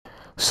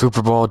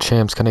Super Bowl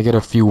champs, can I get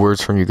a few words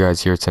from you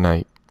guys here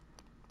tonight?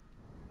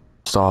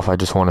 First off, I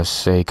just want to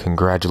say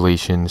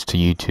congratulations to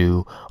you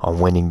two on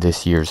winning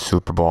this year's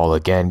Super Bowl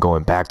again,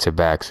 going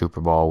back-to-back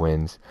Super Bowl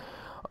wins.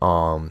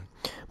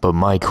 But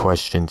my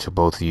question to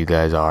both of you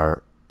guys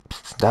are,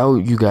 now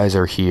you guys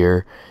are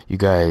here,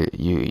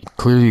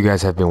 clearly you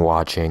guys have been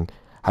watching.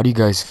 How do you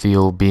guys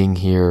feel being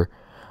here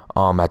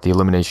at the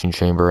Elimination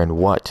Chamber, and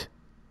what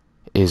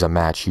is a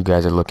match you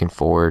guys are looking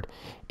forward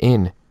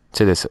in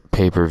to this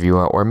pay-per-view,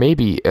 or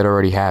maybe it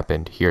already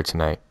happened here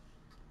tonight?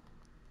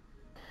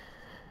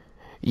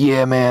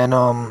 Yeah, man.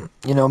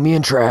 Me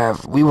and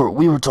Trav, we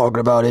were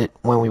talking about it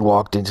when we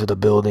walked into the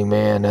building,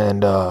 man,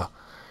 and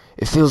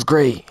it feels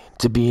great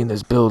to be in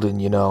this building.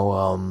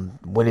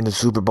 Winning the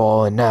Super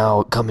Bowl and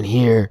now coming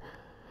here,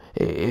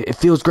 it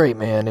feels great,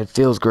 man. It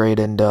feels great,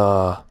 man,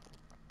 a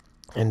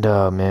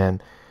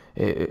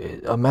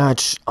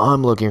match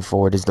I'm looking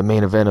forward is the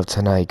main event of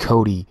tonight: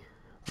 Cody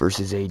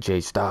versus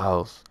AJ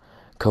Styles.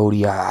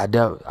 Cody,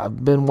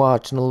 I've been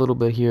watching a little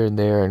bit here and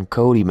there, and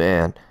Cody,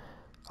 man,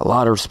 a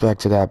lot of respect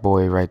to that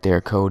boy right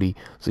there, Cody.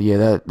 So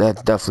yeah,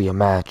 that's definitely a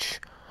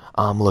match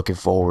I'm looking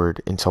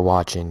forward into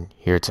watching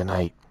here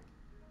tonight.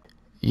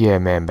 Yeah,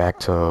 man, back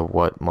to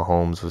what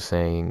Mahomes was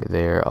saying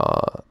there.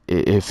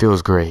 It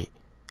feels great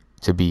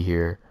to be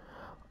here.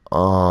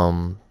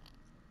 And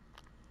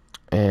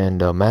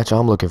a match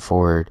I'm looking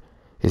forward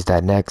is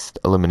that next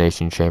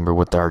Elimination Chamber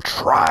with our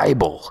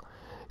Tribal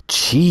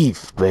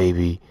Chief,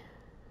 baby,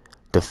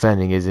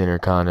 defending his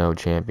Intercontinental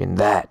Champion.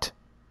 That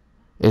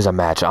is a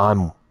match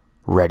I'm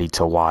ready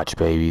to watch,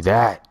 baby.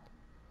 That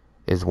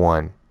is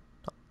one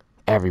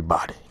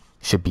everybody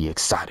should be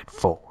excited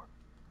for.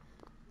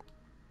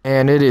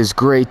 And it is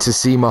great to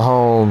see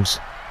Mahomes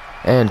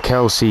and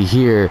Kelsey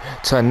here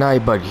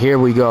tonight, but here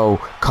we go.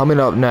 Coming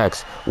up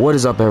next, what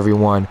is up,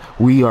 everyone?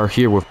 We are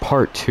here with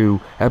part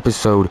 2,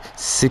 episode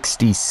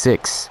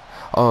 66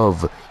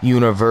 of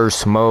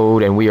Universe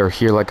Mode, and we are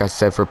here, like I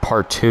said, for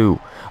part 2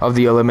 of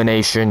the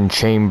Elimination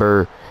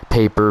Chamber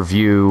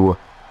pay-per-view,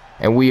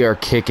 and we are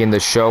kicking the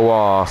show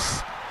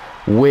off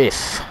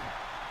with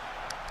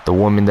the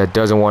woman that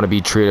doesn't want to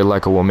be treated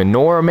like a woman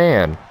nor a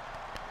man.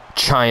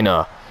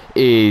 Chyna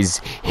is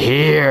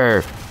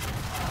here,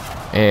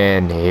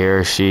 and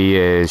here she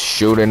is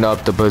shooting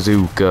up the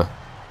bazooka.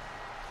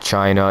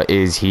 Chyna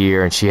is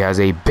here, and she has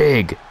a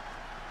big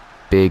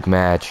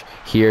match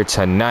here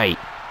tonight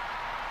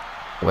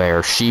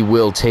where she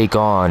will take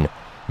on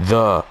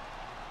the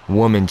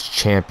women's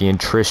champion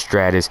Trish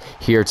Stratus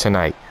here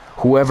tonight.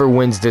 Whoever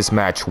wins this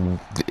match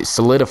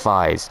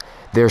solidifies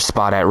their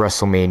spot at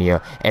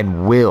WrestleMania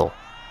and will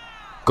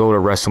go to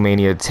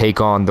WrestleMania to take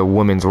on the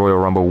Women's Royal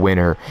Rumble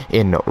winner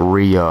in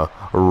Rhea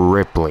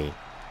Ripley.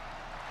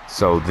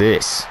 So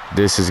this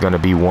is going to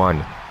be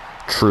one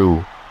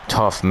true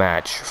tough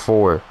match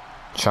for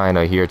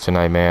Chyna here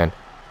tonight, man.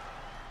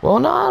 Well,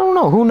 no, I don't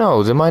know. Who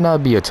knows? It might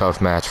not be a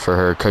tough match for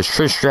her, because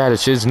Trish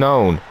Stratus is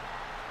known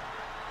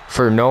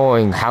for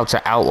knowing how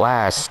to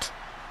outlast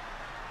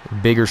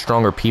bigger,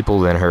 stronger people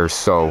than her.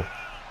 So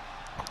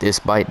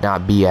this might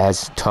not be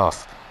as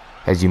tough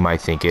as you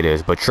might think it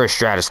is. But Trish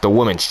Stratus, the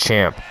women's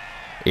champ,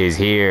 is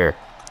here.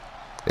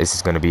 This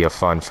is going to be a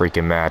fun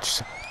freaking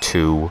match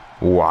to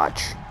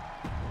watch.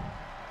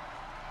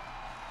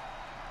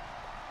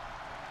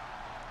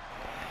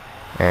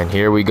 And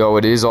here we go.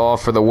 It is all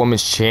for the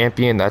women's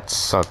champion. That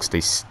sucks. They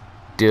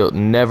still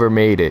never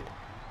made it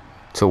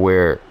to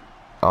where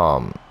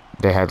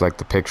they had like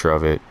the picture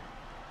of it.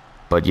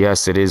 But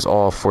yes, it is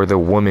all for the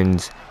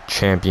women's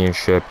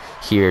championship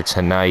here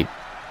tonight.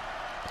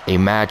 A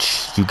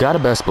match you gotta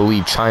best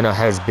believe Chyna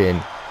has been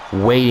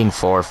waiting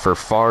for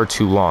far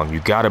too long.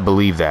 You gotta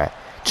believe that.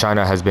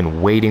 Chyna has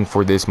been waiting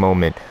for this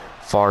moment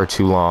far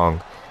too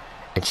long,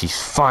 and she's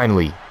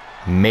finally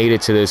made it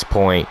to this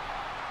point.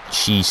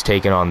 She's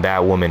taken on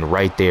that woman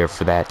right there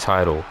for that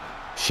title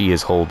she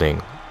is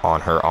holding on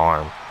her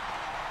arm.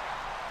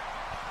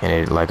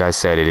 And like I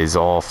said, it is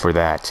all for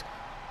that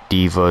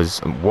Divas.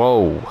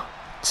 Whoa.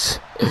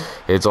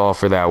 It's all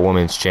for that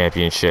women's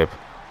championship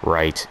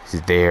right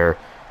there.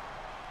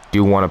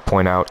 Do want to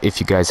point out,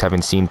 if you guys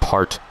haven't seen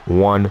part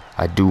 1,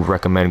 I do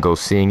recommend go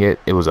seeing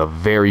it. It was a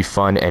very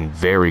fun and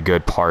very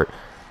good part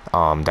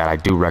that I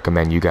do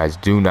recommend you guys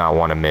do not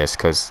want to miss,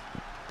 because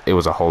it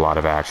was a whole lot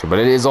of action. But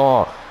it is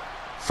all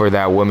for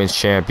that women's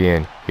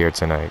champion here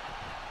tonight.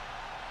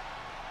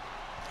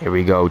 Here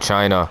we go,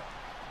 Chyna,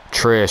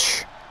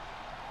 Trish,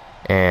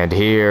 and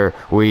here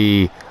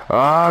we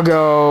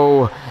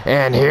go,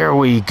 and here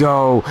we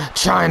go,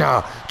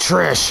 Chyna,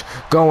 Trish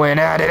going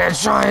at it, and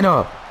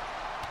Chyna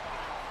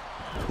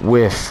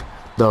with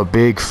the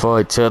big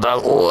foot to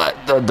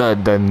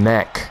the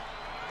neck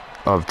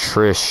of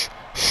Trish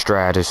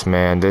Stratus,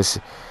 man. This,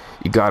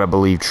 you gotta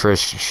believe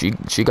Trish,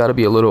 she gotta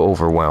be a little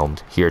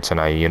overwhelmed here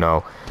tonight, you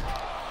know.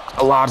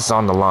 A lot's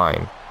on the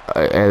line.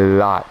 A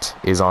lot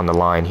is on the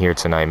line here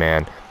tonight,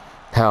 man.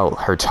 Hell,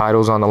 her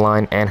title's on the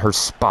line, and her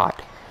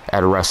spot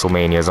at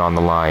WrestleMania is on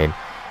the line.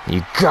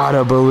 You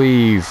gotta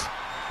believe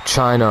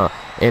Chyna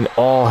and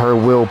all her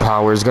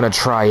willpower is gonna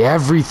try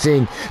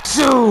everything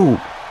to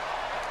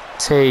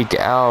take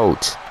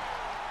out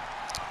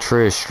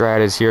Trish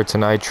Stratus here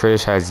tonight.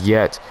 Trish has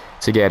yet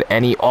to get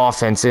any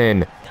offense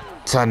in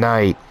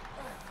tonight.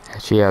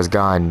 She has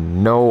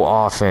gotten no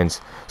offense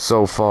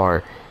so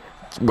far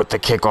with the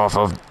kickoff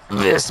of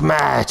this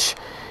match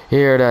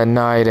here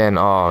tonight. And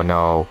oh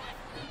no,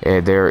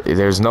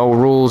 there's no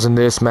rules in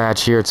this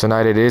match here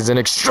tonight. It is an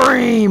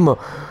Extreme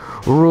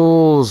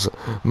Rules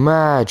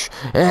match.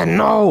 And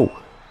no,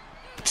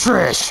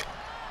 Trish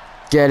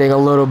getting a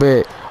little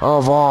bit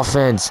of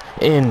offense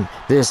in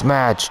this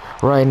match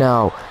right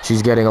now.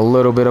 She's getting a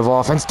little bit of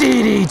offense.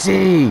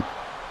 DDT!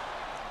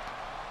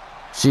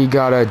 She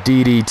got a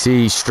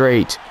DDT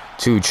straight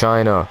to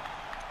China.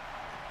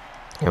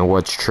 And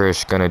what's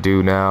Trish gonna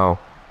do now?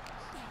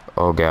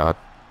 Oh god.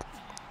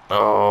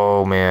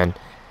 Oh man.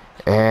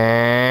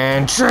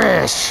 And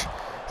Trish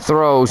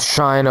throws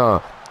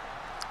China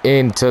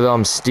into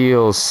them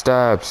steel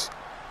steps.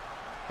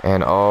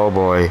 And oh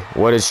boy,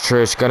 what is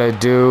Trish gonna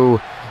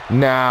do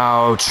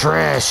now?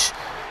 Trish,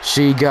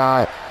 she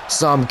got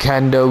some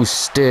kendo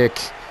stick.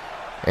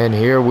 And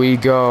here we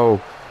go.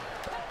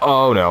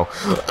 Oh no.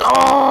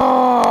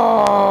 Oh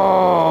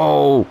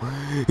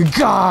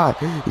god,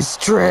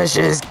 Trish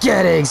is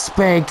getting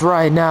spanked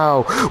right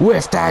now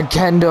with that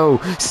kendo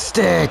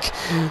stick.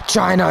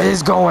 China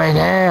is going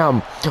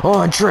ham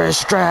on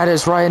Trish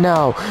Stratus right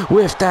now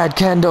with that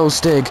kendo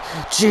stick.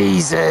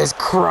 Jesus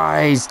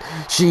Christ,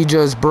 she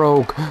just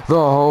broke the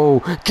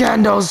whole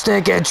kendo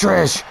stick. And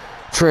Trish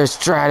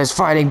Stratus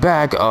fighting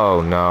back.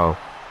 Oh no.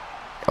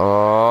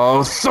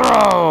 Oh,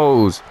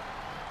 throws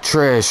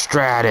Trish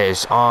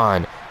Stratus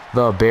on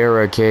the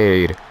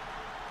barricade.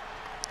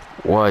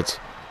 What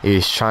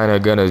is China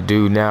gonna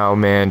do now,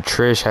 man?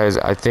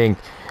 I think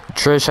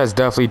Trish has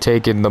definitely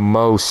taken the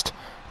most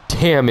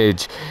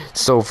damage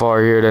so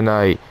far here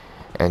tonight.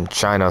 And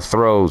China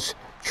throws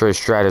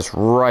Trish Stratus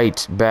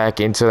right back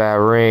into that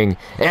ring.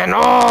 And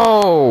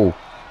oh!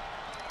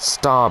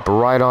 Stomp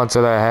right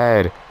onto the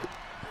head.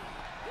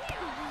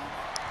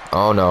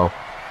 Oh no.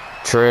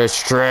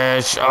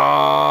 Trish.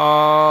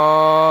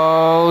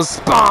 Oh!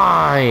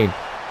 Spine!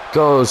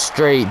 Goes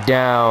straight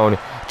down.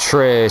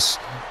 Trish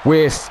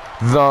with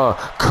the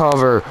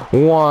cover.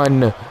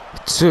 1,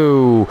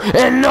 2,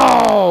 and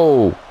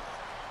no!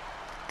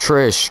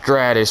 Trish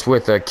Stratus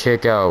with a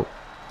kick out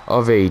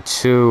of a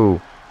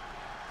 2.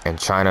 And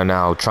China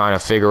now trying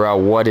to figure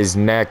out what is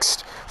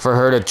next for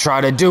her to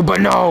try to do. But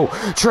no!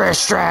 Trish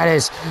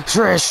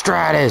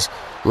Stratus.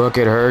 Look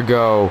at her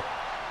go.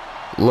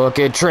 Look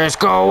at Trish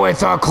go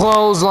with a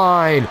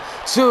clothesline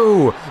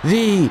to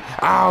the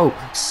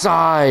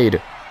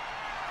outside.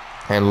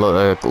 And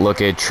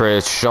look at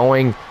Trish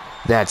showing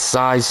that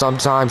size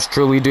sometimes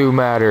truly do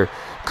matter.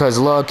 Because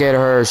look at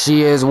her.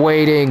 She is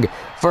waiting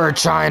for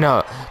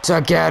China to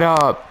get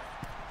up.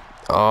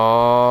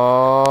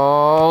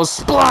 Oh,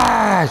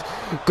 splash!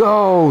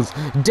 Goes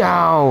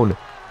down.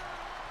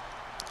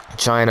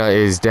 China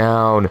is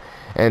down.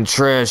 And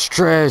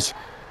Trish.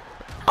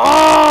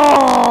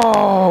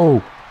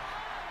 Oh!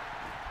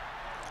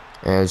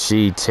 And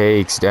she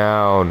takes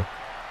down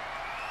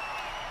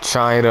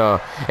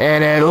China,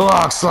 and it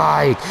looks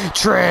like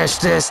Trish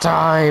this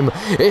time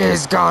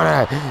is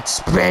gonna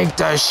spank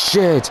the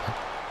shit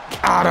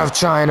out of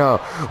China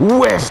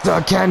with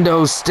the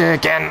kendo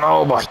stick. And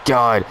oh my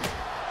god,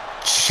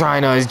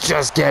 China is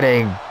just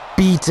getting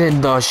beaten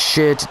the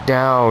shit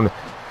down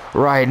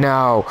right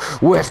now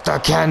with the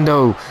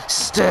kendo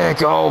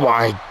stick. Oh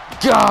my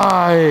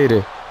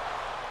god.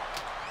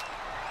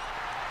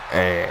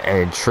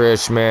 And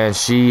Trish, man,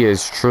 she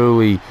is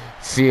truly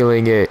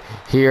feeling it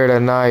here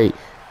tonight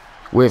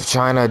with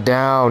China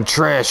down.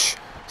 Trish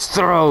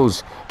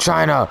throws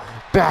China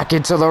back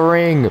into the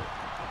ring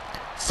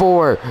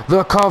for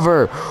the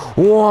cover.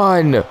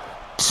 1,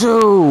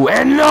 2,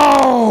 and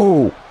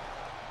no!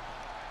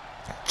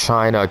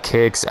 China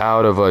kicks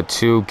out of a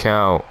 2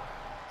 count.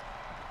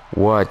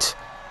 What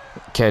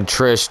can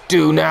Trish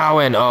do now?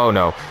 And oh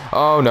no.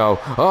 Oh,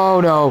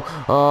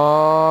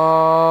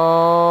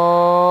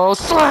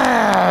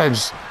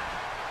 slams!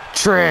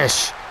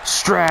 Trish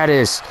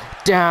Stratus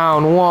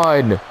down.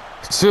 1,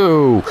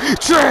 2.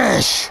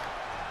 Trish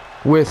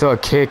with a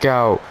kick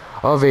out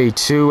of a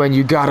 2. And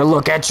you gotta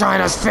look at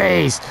China's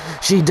face.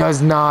 She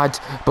does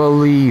not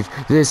believe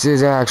this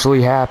is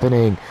actually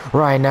happening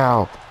right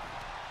now.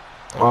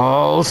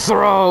 Oh,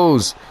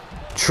 throws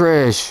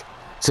Trish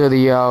to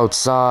the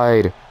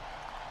outside.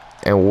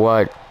 And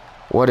what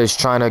is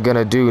China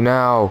gonna do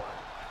now?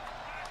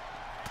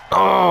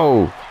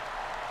 Oh,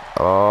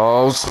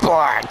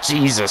 splat!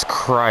 Jesus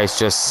Christ,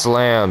 just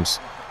slams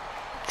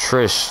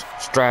Trish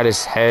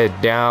Stratus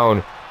head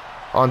down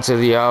onto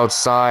the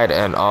outside.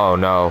 And oh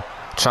no,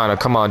 China,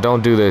 come on,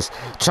 don't do this.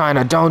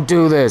 China, don't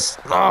do this.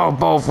 Oh,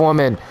 both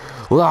women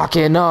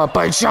locking up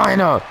by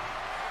China.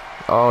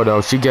 Oh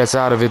no, she gets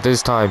out of it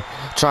this time.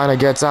 China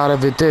gets out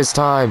of it this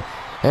time.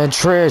 And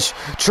Trish.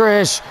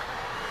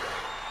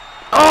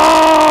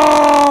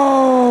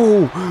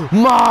 Oh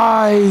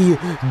my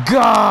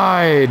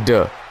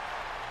god.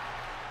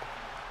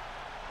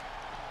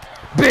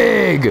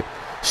 Big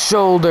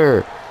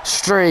shoulder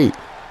straight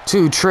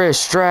to Trish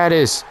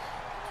Stratus.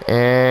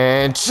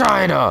 And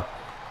China.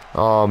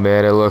 Oh,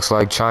 man, it looks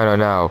like China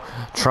now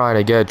trying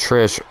to get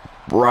Trish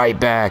right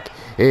back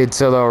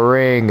into the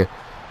ring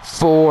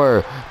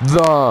for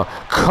the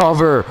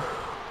cover.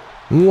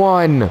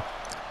 1,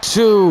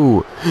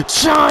 2,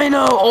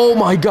 China! Oh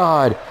my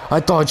god! I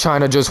thought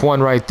China just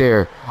won right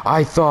there.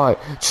 I thought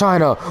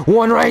China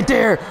won right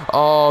there.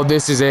 Oh,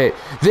 this is it.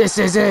 This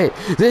is it.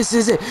 This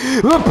is it.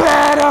 The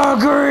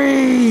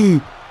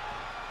pedigree!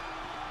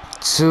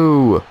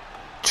 2,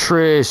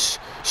 Trish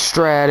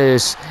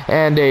Stratus,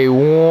 and a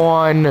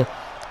 1,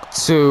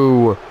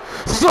 2.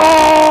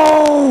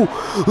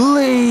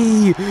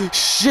 Holy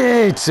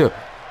shit!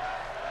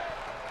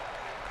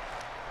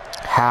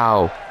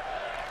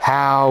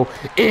 How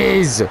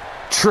is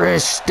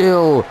Trish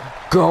still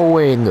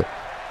going?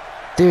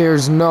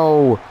 There's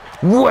no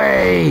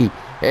way!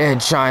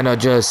 And China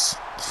just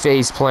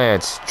face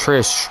plants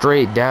Trish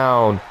straight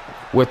down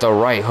with a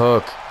right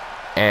hook.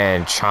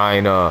 And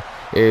China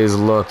is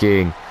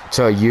looking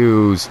to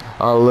use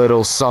a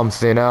little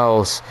something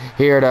else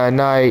here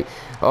tonight.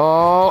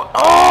 Oh!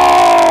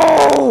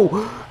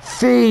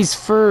 Face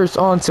first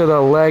onto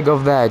the leg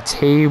of that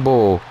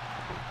table.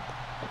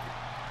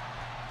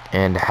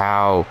 And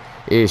how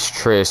is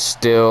Trish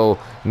still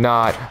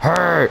not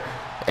hurt?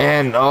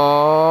 And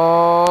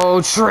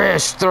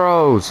Trish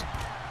throws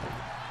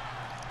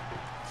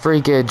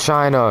freaking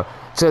China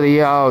to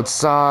the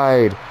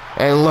outside.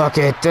 And look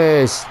at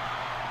this.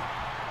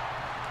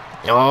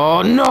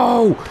 Oh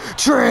no!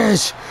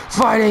 Trish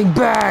fighting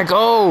back.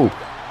 Oh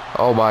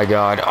my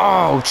god.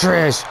 Oh,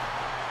 Trish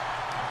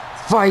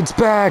fights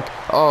back.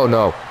 Oh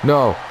no.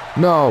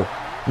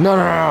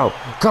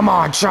 Come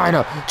on,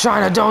 China.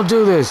 China, don't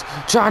do this.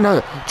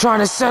 China trying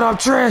to set up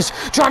Trish.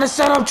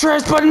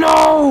 But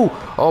no!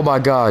 Oh my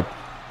god.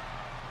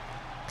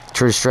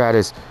 Trish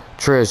Stratus.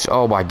 Trish,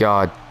 oh my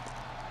god.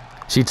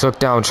 She took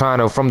down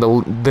China from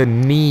the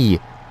knee.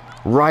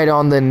 Right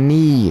on the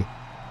knee.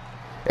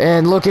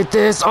 And look at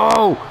this.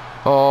 Oh,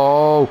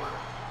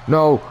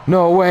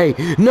 no way.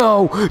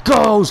 No,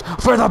 goes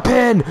for the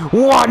pin.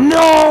 1,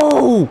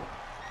 no.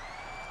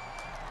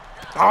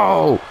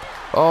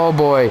 Oh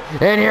boy.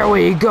 And here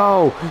we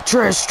go.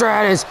 Trish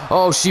Stratus.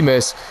 Oh, she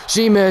missed.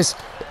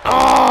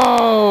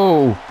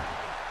 Oh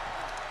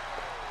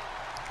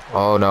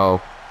no.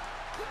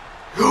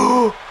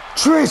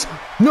 Trish,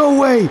 no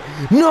way.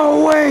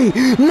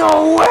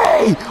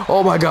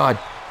 Oh my god.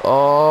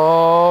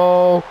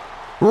 Oh,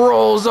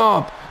 rolls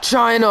up.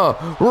 China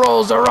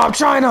rolls her up.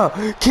 China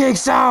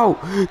kicks out.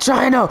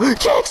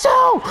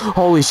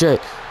 Holy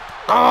shit.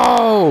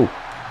 Oh,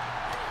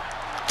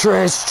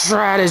 Trish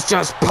Stratus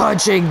just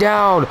punching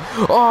down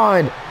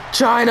on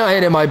China,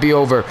 and it might be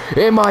over.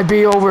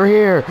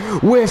 Here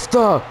with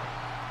the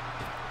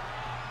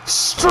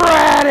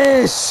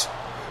Stratus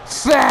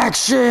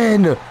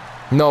faction.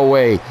 No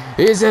way.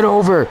 Is it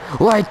over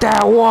like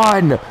that?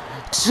 1, 2.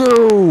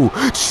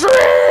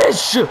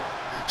 Trish!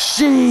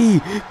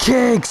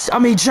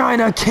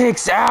 China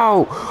kicks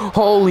out.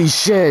 Holy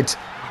shit.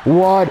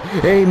 What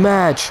a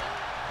match.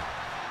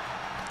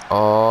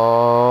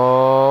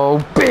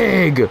 Oh,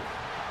 big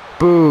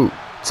boot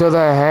to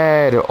the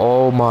head.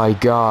 Oh my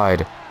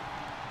god.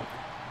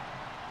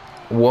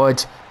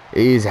 What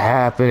is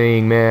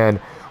happening, man?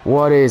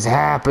 What is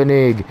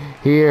happening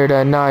here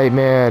tonight,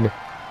 man?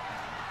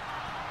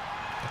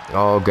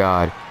 Oh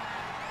god.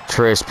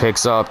 Trish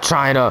picks up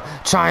China.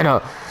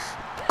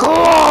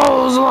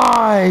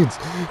 Clotheslines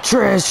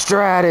Trish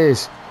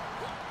Stratus.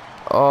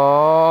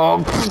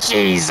 Oh,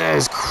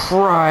 Jesus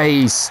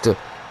Christ.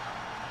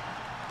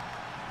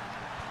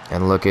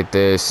 And look at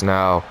this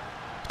now.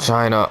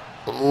 China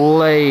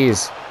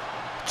lays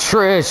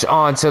Trish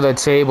onto the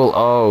table.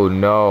 Oh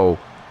no.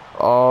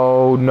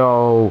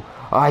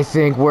 I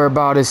think we're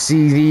about to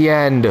see the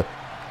end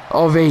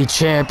of a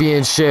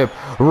championship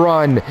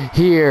run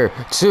here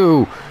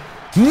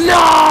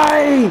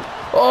tonight.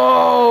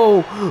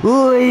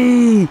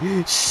 Holy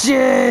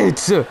shit.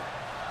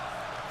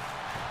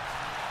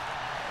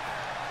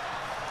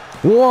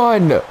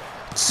 1, 2.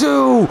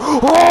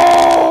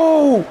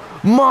 Oh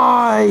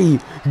my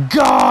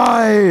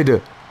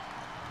god.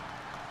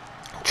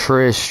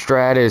 Trish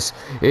Stratus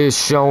is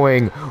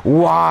showing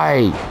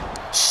why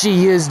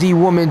she is the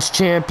women's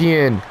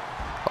champion.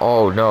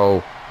 Oh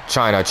no.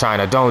 China,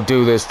 don't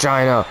do this,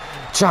 China.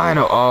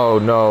 Oh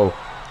no.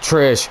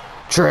 Trish,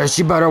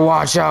 you better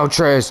watch out,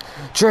 Trish.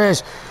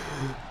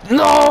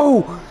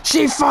 No!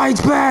 She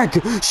fights back.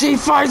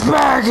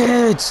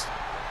 Hits.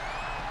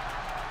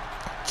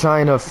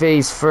 China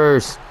face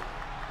first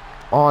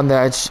on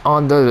the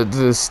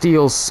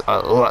steel,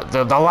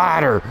 the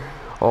ladder.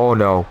 Oh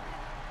no.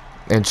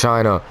 And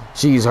China,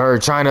 she's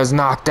hurt. China's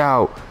knocked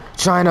out.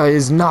 China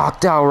is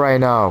knocked out right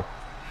now.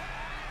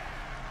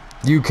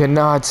 You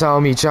cannot tell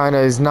me China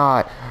is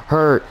not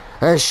hurt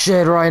as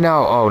shit right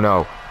now. Oh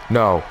no.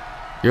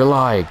 You're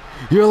lying.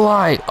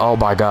 Oh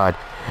my god.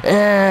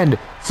 And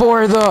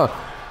for the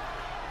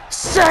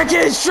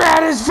Second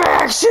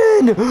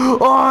Stratisfaction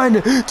on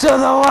to the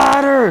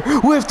ladder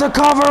with the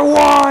cover.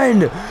 1,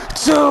 2,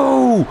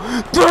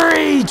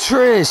 3.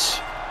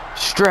 Trish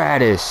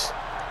Stratus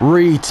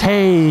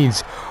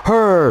retains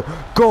her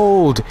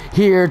gold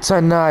here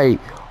tonight.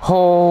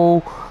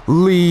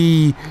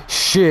 Holy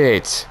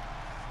shit.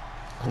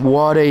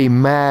 What a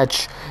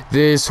match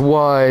this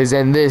was,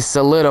 and this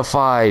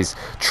solidifies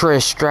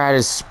Trish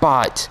Stratus'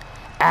 spot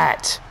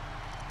at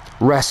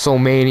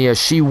WrestleMania.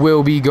 She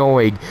will be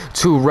going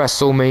to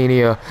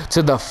WrestleMania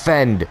to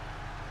defend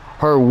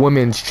her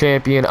women's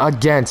champion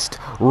against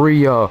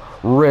Rhea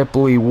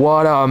Ripley.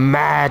 What a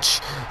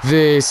match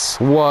this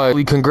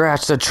was.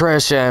 Congrats to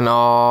Trish, and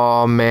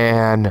oh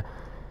man,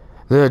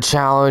 the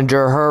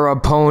challenger, her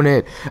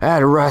opponent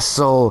at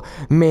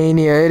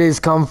WrestleMania. It is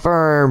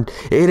confirmed.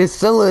 It is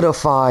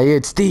solidified.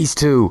 It's these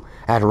two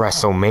at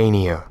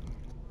WrestleMania.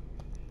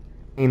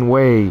 In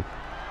way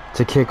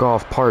to kick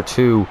off part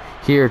 2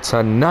 here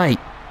tonight.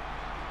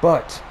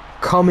 But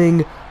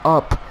coming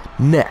up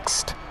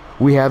next,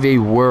 we have a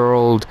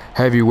world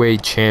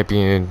heavyweight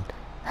champion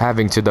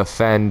having to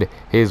defend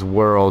his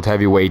world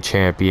heavyweight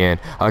champion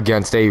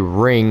against a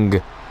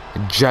ring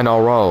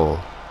general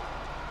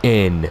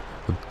in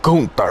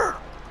Gunther.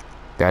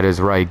 That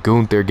is right,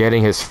 Gunther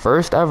getting his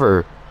first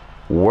ever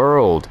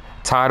world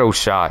title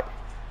shot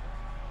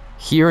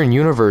here in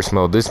universe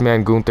mode. This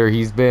man Gunther,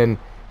 he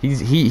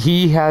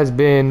has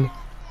been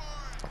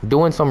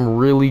doing some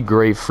really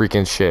great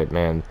freaking shit,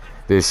 man,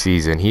 this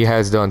season. He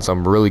has done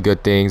some really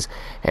good things,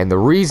 and the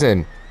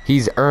reason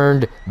he's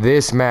earned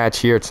this match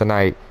here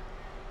tonight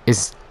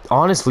is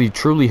honestly,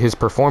 truly his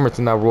performance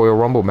in that Royal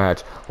Rumble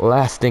match,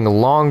 lasting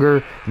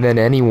longer than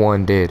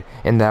anyone did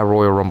in that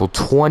Royal Rumble.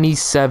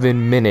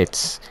 27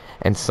 minutes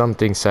and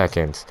something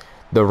seconds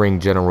the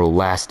ring general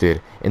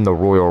lasted in the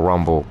Royal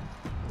Rumble,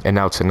 and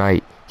now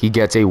tonight he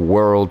gets a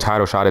world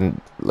title shot. And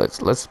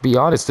let's be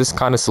honest, this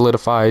kind of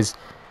solidifies,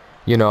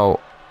 you know,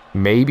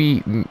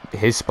 maybe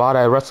his spot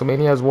at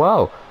WrestleMania as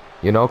well,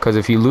 you know, because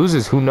if he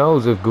loses, who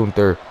knows if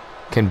Gunther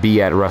can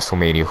be at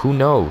WrestleMania. Who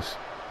knows,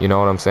 you know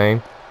what I'm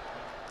saying?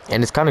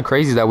 And it's kind of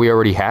crazy that we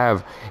already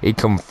have a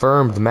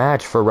confirmed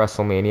match for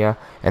WrestleMania,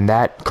 and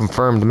that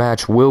confirmed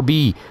match will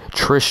be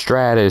Trish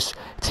Stratus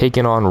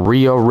taking on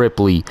Rhea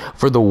Ripley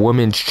for the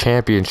Women's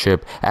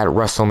Championship at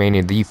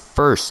WrestleMania.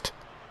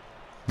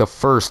 The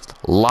first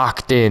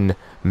locked-in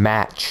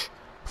match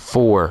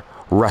for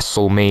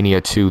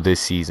WrestleMania 2 this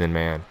season,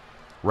 man.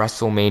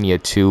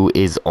 WrestleMania 2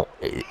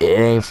 it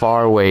ain't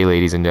far away,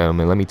 ladies and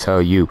gentlemen. Let me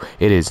tell you,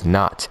 it is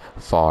not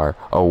far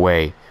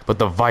away. But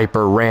the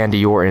Viper,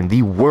 Randy Orton,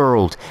 the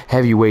World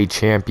Heavyweight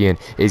Champion,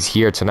 is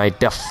here tonight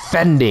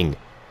defending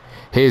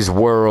his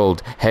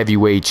World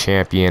Heavyweight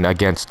Champion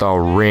against the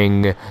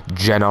Ring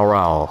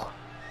General,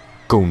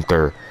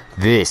 Gunther.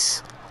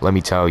 This, let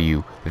me tell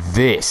you,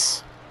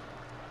 this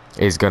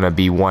is going to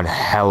be one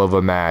hell of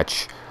a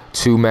match.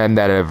 Two men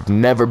that have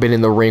never been in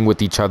the ring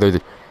with each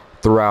other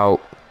throughout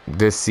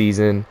this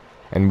season.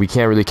 And we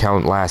can't really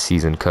count last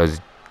season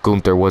because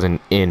Gunther wasn't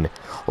in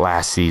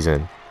last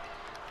season.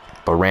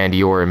 But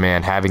Randy Orton,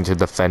 man, having to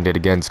defend it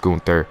against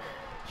Gunther,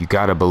 you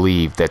gotta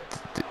believe that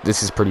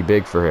this is pretty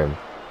big for him.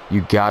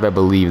 You gotta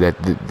believe that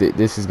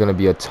this is gonna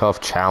be a tough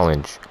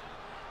challenge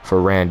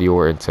for Randy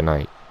Orton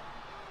tonight.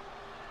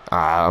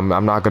 I'm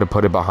not gonna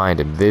put it behind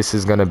him. This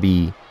is gonna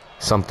be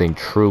something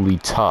truly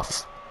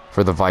tough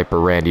for the Viper,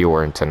 Randy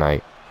Orton,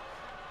 tonight.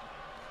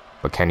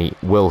 But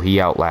will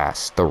he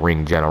outlast the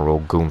Ring General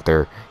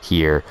Gunther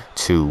here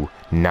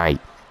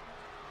tonight?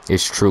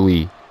 It's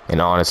truly and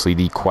honestly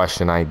the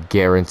question I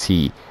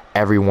guarantee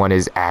everyone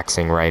is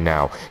asking right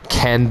now.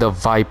 Can the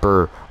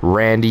Viper,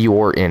 Randy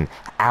Orton,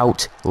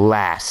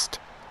 outlast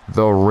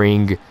the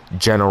Ring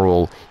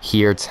General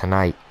here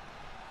tonight?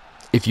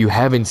 If you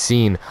haven't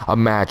seen a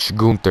match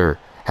Gunther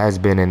has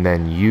been in,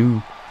 then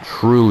you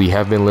truly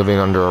have been living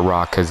under a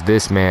rock, because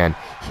this man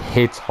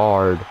hits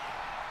hard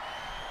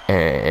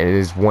and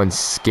is one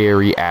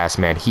scary ass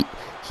man.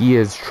 He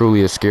is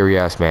truly a scary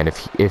ass man.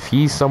 If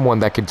he's someone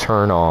that can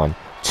turn on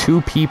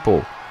two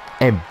people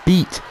and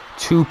beat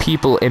two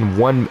people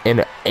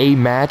in a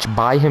match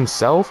by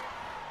himself,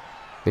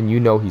 then you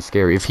know he's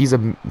scary. If he's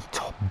a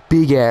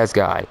big ass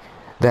guy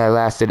that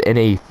lasted in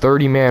a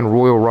 30-man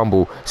Royal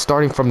Rumble,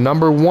 starting from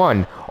number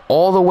 1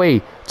 all the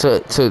way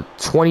to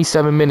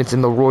 27 minutes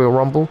in the Royal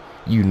Rumble,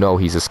 you know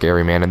he's a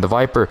scary man. And the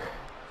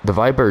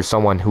Viper is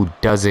someone who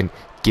doesn't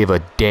give a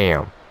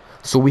damn.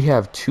 So we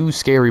have two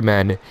scary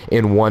men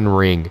in one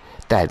ring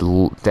that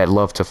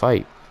love to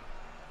fight.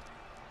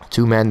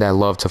 Two men that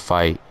love to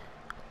fight.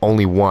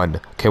 Only one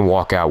can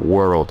walk out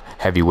World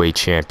Heavyweight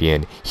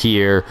Champion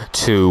here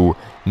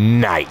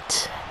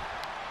tonight.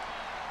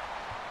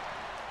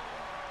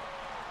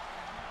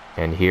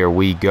 And here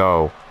we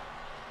go.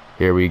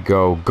 Here we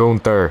go.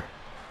 Gunther,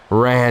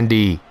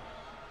 Randy.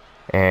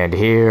 And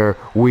here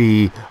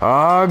we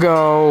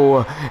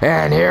go.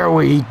 And here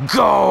we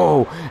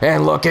go.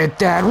 And look at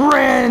that,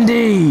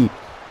 Randy.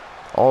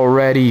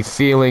 Already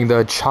feeling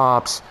the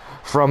chops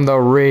from the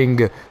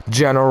Ring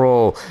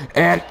General.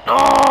 And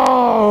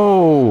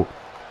oh!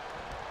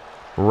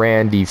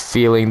 Randy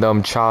feeling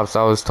them chops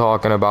I was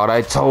talking about.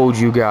 I told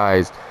you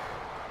guys.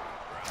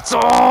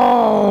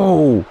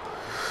 Oh!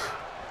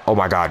 Oh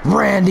my God,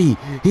 Randy,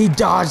 he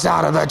dodged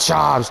out of the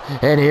chops,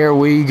 and here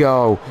we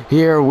go,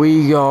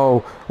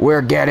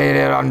 we're getting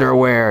it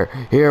underwear,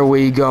 here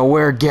we go,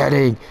 we're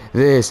getting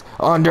this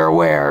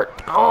underwear,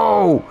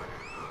 oh,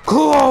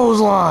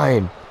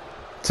 clothesline,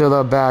 to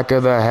the back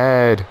of the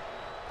head,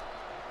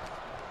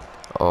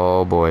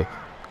 oh boy,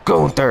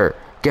 Gunther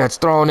gets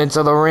thrown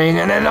into the ring,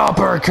 and an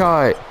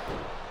uppercut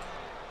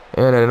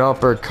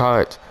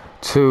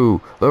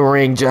to the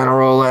ring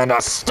general, and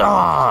a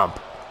stomp.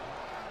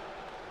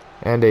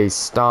 And a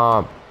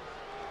stomp.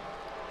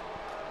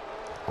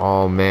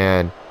 Oh,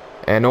 man.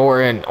 And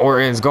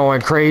Orton's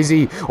going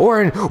crazy.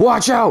 Orton,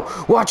 watch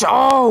out. Watch.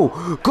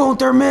 Oh,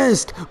 Gunther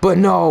missed. But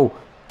no.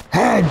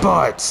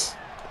 Headbutts.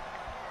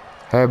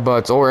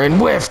 Orton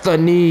with the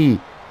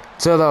knee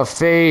to the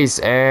face.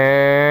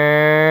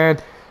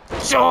 And...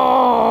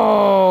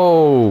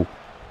 Oh!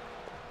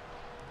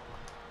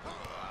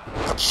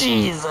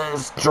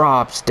 Jesus.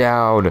 Drops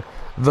down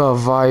the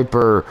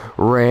Viper,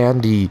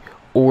 Randy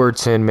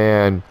Orton,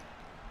 man.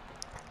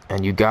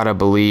 And you gotta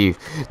believe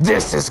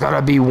this is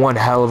gonna be one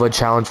hell of a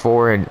challenge for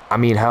Orton. I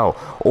mean, hell,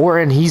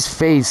 Orton, he's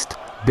faced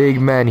big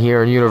men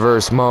here in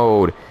Universe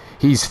Mode.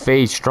 He's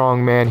faced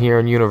strong men here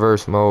in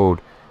Universe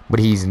Mode. But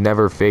he's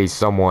never faced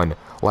someone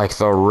like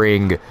the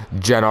Ring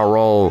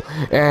General.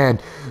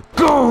 And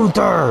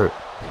Gunther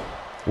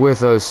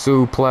with a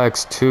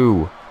suplex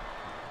to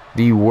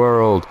the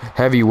World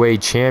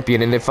Heavyweight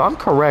Champion. And if I'm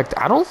correct,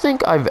 I don't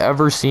think I've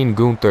ever seen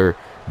Gunther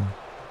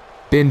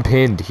been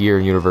pinned here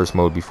in Universe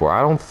Mode before.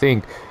 I don't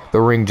think the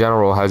Ring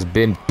General has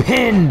been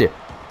pinned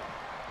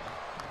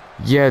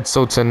yet.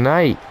 So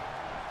tonight,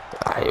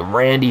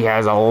 Randy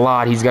has a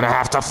lot he's going to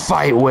have to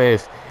fight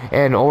with.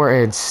 And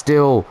Orton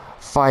still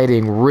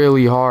fighting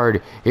really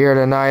hard here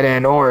tonight.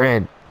 And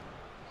Orton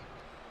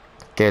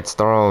gets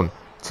thrown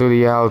to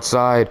the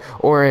outside.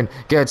 Orton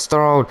gets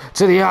thrown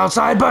to the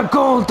outside. But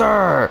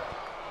Gunther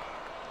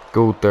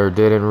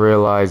didn't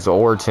realize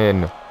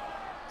Orton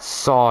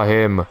saw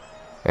him.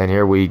 And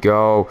here we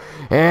go.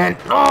 And,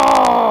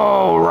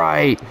 oh,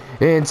 right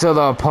into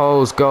the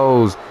post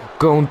goes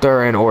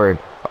Gunther and Orton.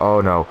 Oh,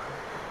 no.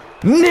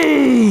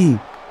 Knee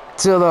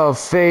to the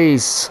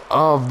face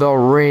of the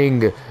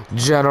Ring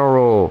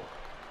General.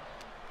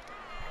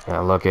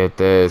 And look at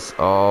this.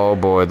 Oh,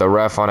 boy. The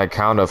ref on a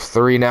count of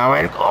 3 now.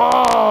 And,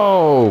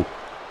 oh!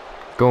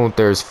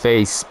 Gunther's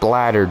face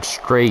splattered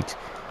straight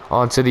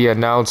onto the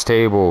announce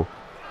table.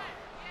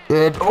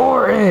 And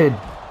Orton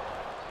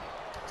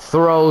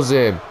throws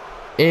him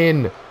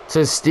in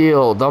to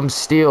them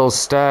steel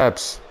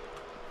steps.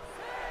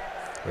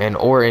 And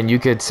Orton, you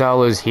could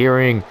tell, is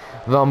hearing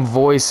them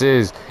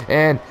voices.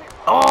 And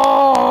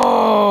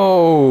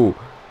oh,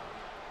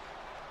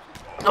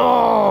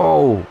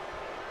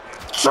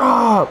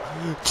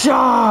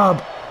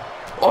 chop,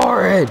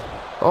 Orton,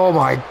 oh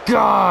my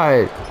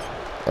God.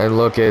 And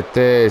look at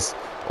this,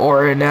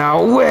 Orton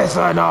now with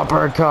an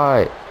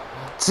uppercut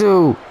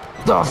to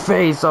the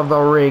face of the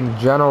Ring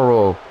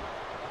General.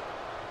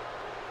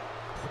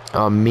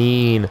 A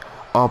mean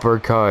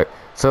uppercut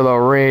to the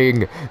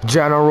Ring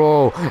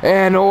General.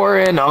 And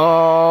Orton,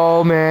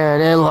 oh man,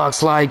 it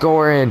looks like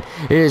Orton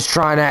is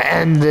trying to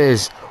end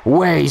this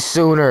way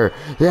sooner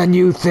than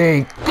you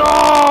think.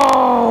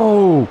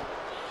 Go!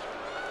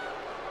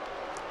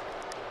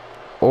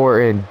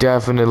 Orton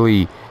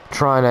definitely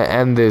trying to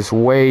end this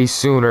way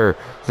sooner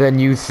than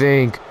you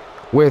think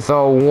with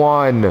a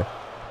 1,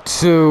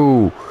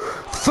 2,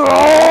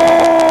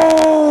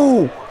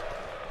 throw!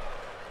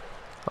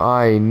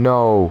 I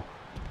know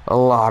a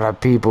lot of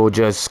people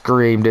just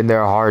screamed in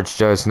their hearts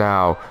just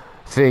now,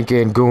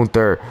 thinking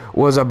Gunther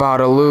was about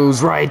to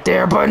lose right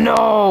there, but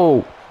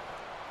no!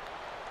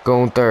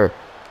 Gunther,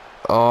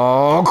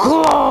 oh,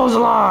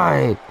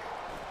 clothesline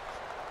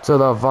to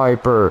the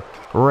Viper,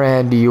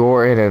 Randy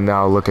Orton, and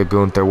now look at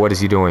Gunther. What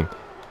is he doing?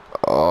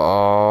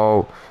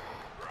 Oh,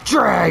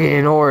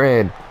 dragging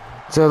Orton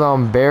to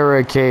them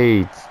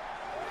barricades.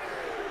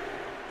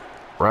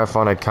 Ref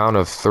on a count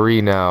of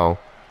 3 now.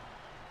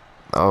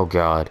 Oh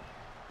God,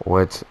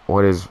 what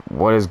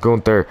is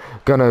Gunther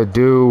gonna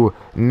do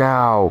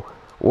now?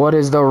 What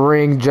is the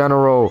Ring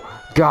General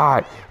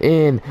got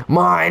in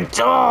mind?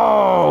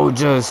 Oh,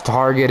 just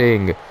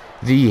targeting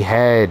the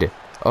head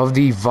of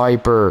the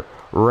Viper,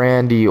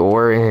 Randy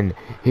Orton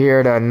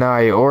here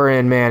tonight.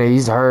 Orton, man,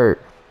 he's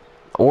hurt.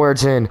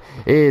 Orton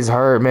is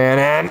hurt, man,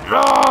 and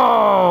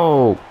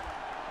no!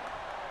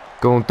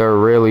 Gunther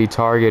really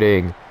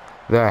targeting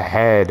the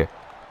head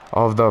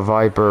of the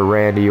Viper,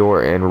 Randy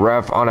Orton.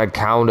 Ref on a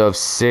count of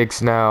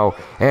 6 now.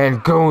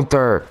 And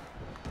Gunther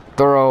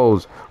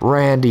throws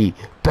Randy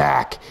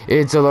back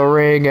into the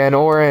ring. And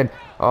Orton,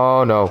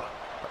 oh no.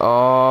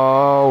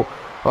 Oh,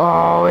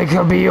 it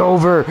could be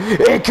over.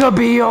 It could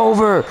be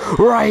over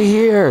right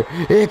here.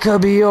 It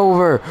could be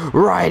over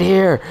right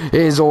here.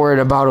 Is Orton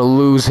about to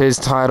lose his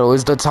title?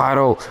 Is the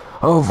title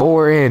of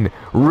Orton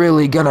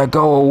really gonna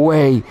go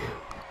away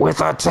with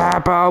a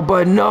tap out?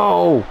 But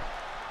no.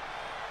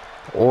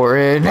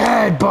 Orton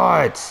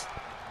headbutts.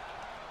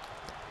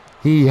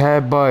 He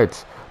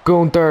headbutts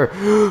Gunther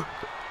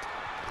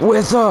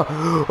with a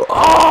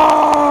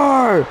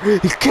RKO.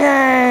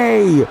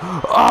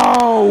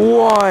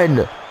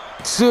 1,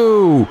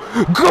 2.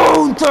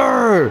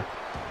 Gunther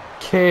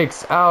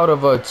kicks out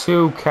of a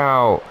 2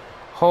 count.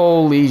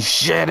 Holy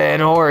shit,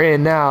 and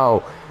Orton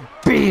now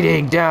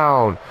beating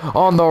down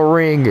on the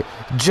ring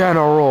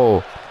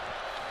general.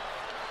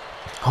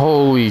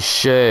 Holy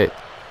shit.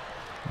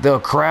 The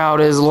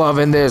crowd is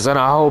loving this, and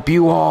I hope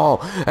you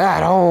all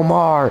at home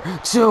are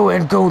too.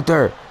 And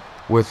Gunther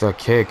with a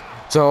kick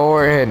to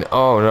Orton.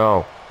 Oh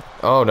no.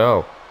 Oh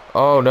no.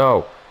 Oh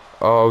no.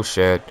 Oh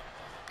shit.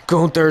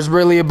 Gunther's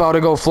really about to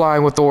go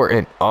flying with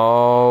Orton.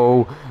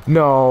 Oh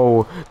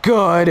no.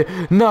 Good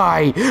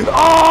night.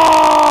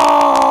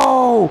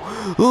 Oh!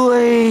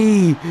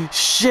 Holy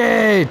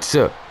shit.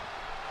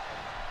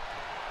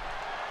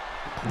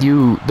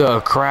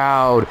 The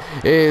crowd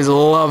is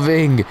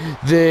loving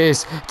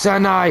this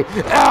tonight.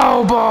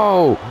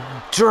 Elbow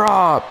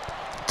drop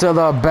to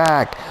the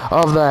back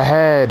of the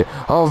head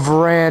of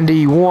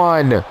Randy.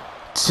 1,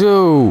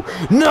 2.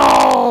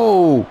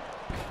 No!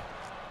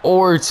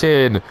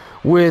 Orton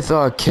with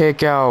a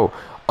kick out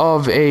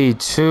of a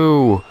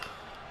 2.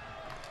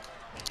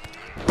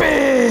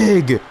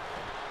 Big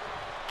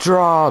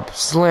drop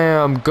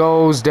slam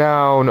goes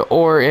down.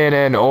 Orton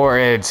and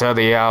Orton to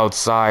the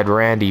outside.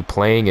 Randy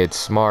playing it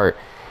smart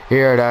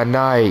here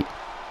tonight.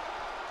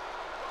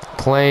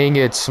 Playing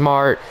it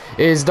smart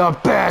is the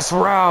best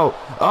route.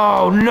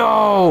 Oh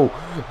no!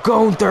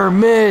 Gunther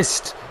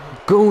missed.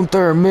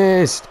 Gunther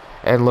missed.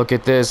 And look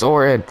at this,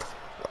 Orton.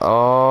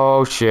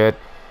 Oh shit.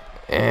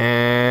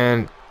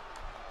 And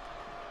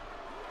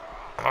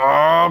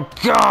oh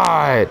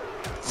god!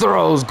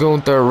 Throws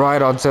Gunther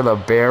right onto the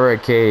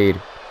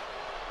barricade.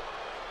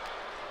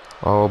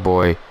 Oh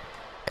boy.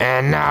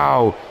 And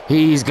now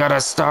he's gonna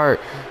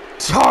start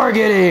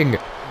targeting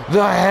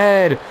the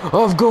head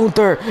of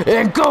Gunther.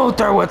 And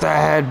Gunther with a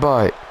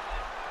headbutt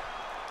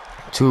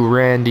to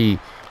Randy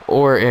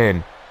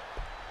Orton.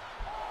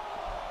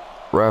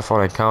 Ref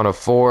on a count of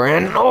 4.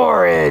 And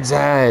Orton's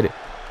head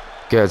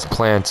gets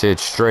planted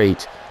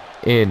straight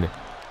in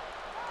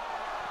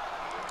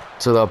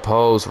to the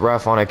post.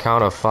 Ref on a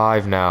count of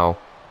 5 now.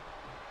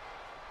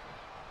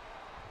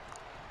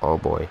 Oh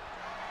boy.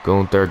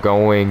 Gunther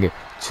going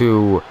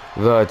to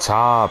the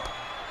top.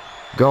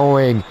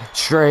 Going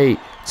straight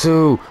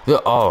to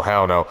the... Oh,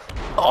 hell no.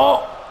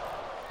 Oh!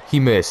 He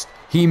missed.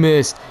 He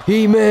missed.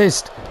 He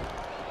missed.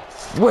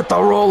 With the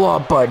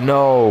roll-up, but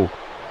no.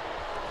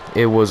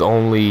 It was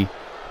only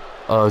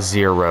a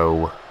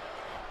 0.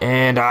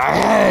 And a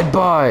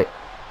headbutt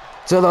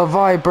to the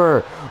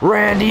Viper.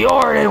 Randy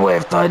Orton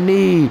with the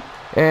knee.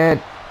 And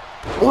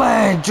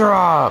leg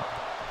drop.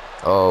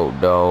 Oh,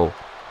 no.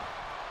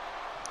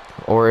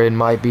 Orton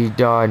might be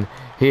done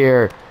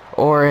here.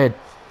 Orton.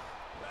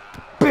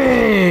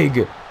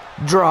 Big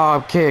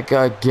drop kick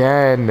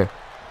again.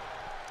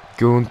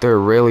 Gunther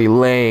really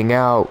laying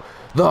out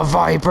the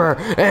Viper.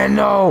 And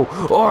no.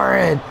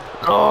 Orton.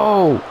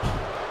 No.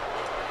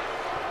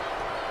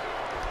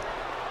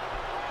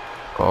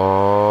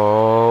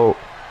 Oh.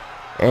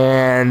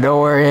 And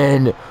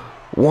Orton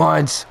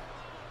once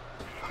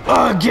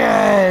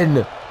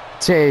again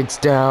takes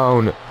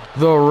down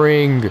the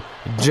ring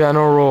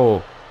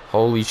general.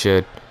 Holy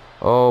shit.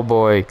 Oh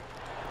boy.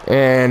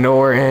 And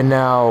Orton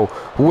now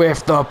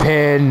with the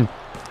pin.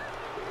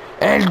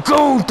 And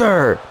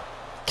Gunther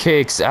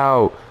kicks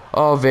out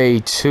of a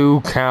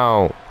 2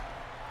 count.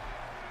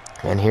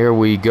 And here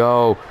we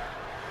go.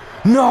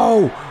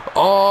 No!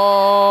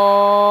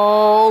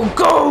 Oh!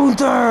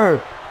 Gunther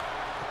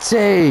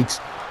takes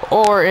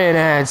Orton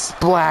and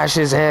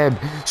splashes him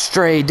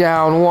straight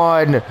down.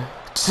 1,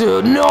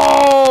 2.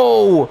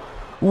 No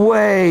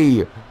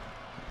way!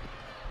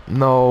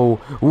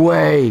 No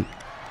way.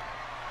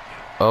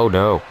 Oh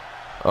no.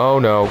 Oh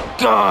no.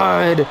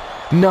 Good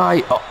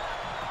night.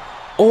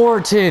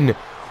 Orton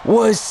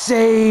was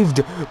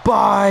saved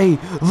by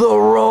the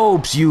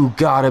ropes. You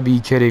gotta be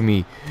kidding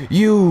me.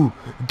 You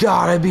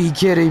gotta be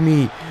kidding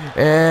me.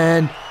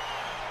 And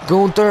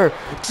Gunther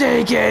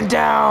taken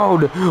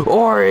down.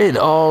 Orton.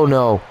 Oh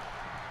no.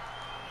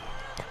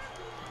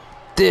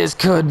 This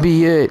could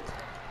be it.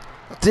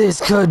 This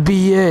could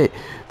be it.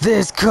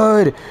 This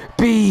could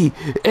be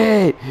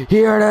it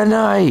here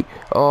tonight.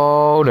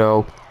 Oh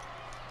no.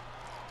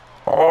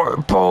 Or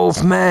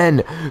both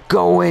men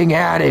going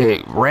at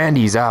it.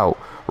 Randy's out.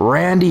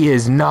 Randy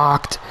is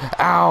knocked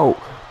out.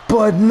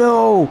 But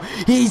no,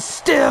 he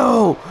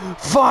still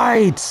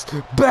fights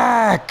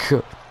back.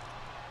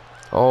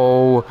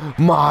 Oh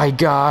my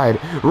god.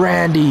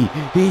 Randy,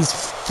 he's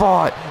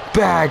fought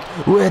back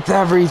with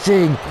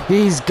everything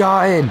he's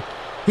gotten.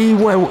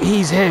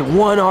 He's hit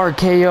 1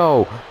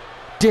 RKO.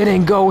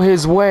 Didn't go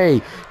his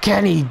way.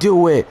 Can he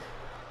do it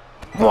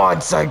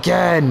once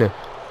again?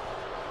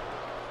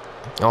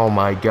 Oh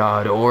my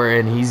god,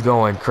 Orton, he's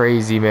going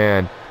crazy,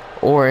 man.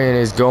 Orton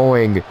is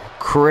going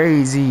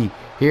crazy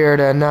here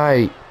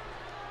tonight.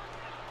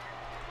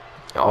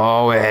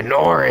 Oh, and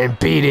Orton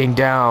beating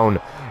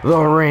down the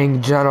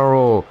ring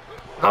general.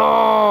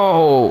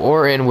 Oh,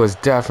 Orton was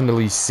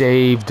definitely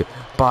saved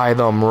by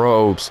them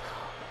ropes.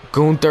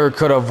 Gunther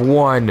could have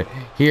won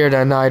here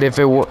tonight if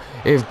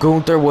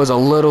Gunther was a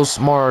little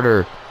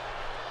smarter.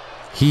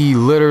 He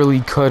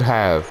literally could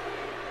have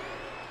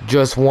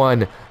just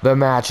won the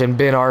match and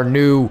been our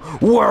new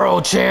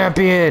world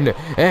champion.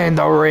 And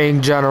the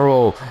ring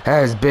general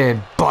has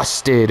been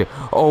busted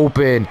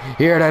open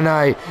here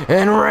tonight.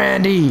 And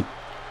Randy,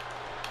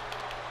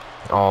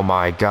 oh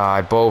my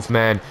god, both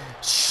men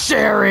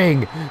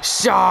sharing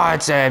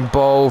shots, and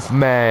both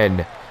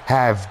men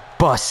have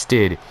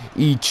busted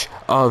each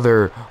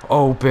other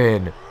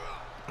open.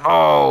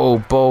 Oh,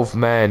 both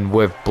men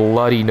with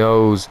bloody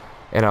nose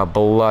and a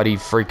bloody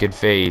freaking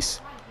face.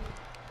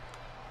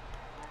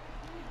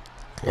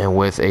 And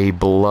with a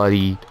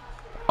bloody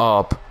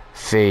up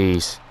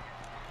face.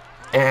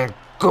 And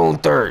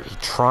Gunther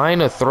trying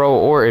to throw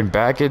Orton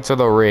back into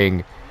the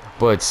ring,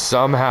 but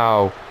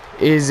somehow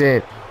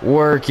isn't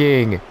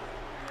working.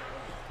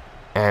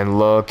 And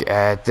look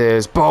at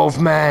this. Both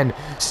men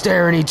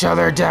staring each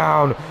other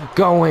down.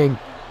 Going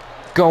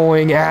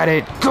at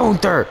it.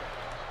 Gunther.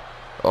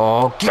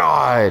 Oh,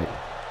 God.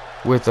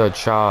 With a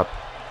chop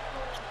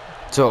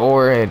to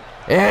Orton.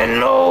 And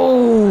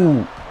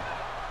no.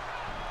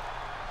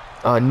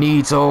 A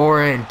knee to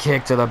Orton.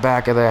 Kick to the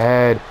back of the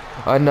head.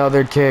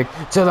 Another kick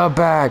to the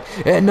back.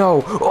 And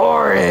no.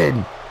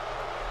 Orton.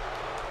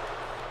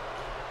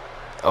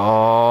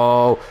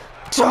 Oh.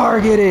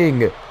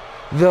 Targeting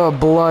the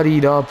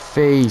bloodied up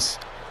face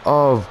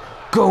of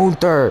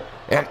Gunther.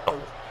 And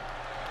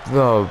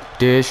the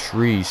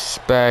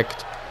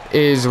disrespect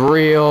is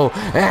real.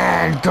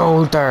 And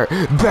Gunther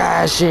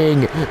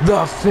bashing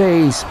the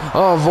face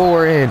of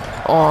Orton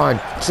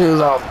onto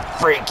the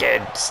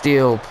freaking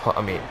steel,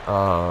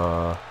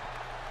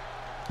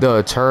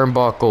 the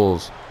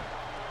turnbuckles.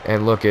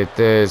 And look at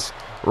this.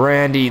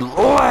 Randy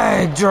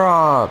leg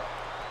drop.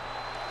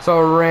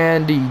 So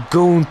Randy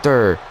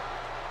Gunther,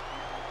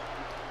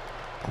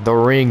 the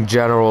ring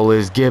general,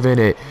 is giving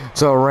it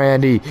to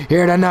Randy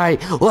here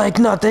tonight like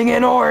nothing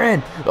in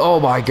Orton. Oh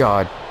my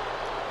god.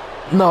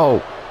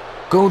 No.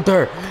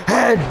 Gunther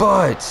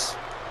headbutts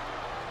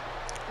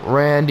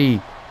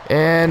Randy.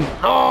 And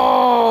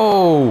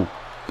oh,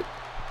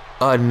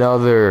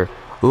 another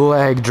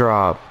leg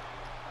drop.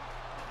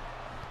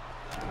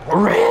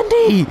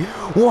 Randy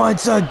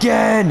once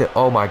again.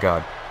 Oh my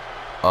god.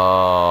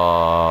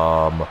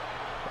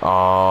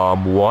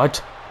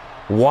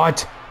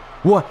 What?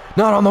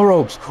 Not on the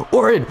ropes.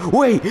 Orton,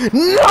 wait.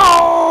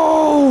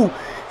 No!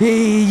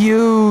 He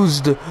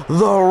used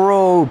the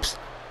ropes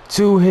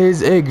to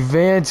his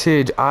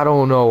advantage. I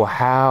don't know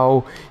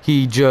how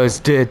he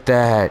just did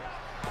that.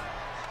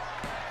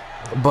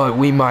 But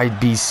we might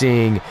be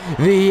seeing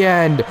the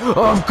end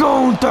of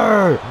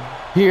Gunther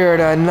here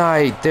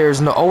tonight.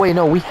 There's no... Oh, wait,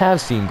 no. We have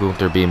seen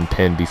Gunther being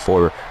pinned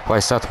before by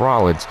Seth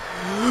Rollins.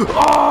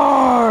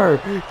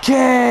 RKO!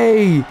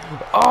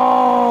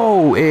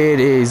 It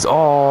is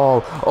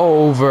all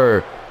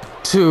over.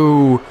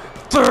 2,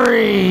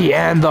 3,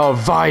 and the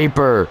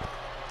Viper,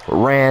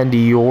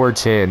 Randy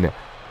Orton,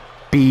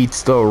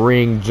 beats the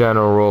ring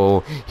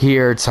general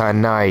here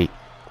tonight.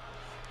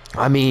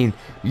 I mean,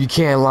 you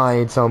can't lie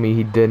and tell me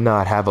he did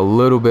not have a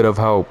little bit of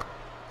help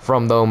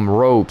from them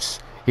ropes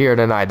here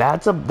tonight.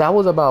 That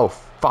was about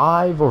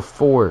 5 or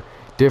 4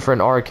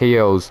 different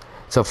RKOs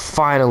to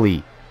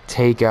finally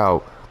take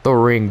out the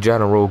ring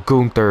general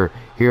Gunther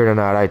here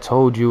tonight. I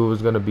told you it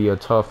was going to be a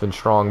tough and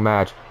strong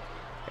match,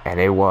 and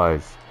it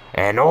was.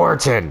 And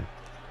Orton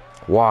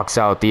walks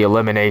out the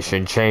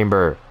Elimination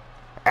Chamber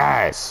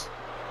as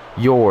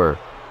your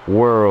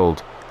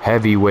World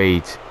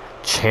Heavyweight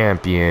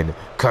Champion.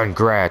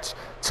 Congrats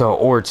to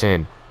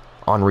Orton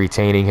on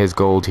retaining his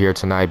gold here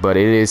tonight. But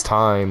it is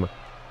time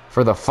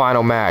for the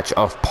final match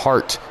of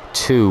part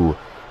 2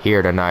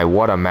 here tonight.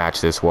 What a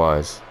match this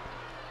was.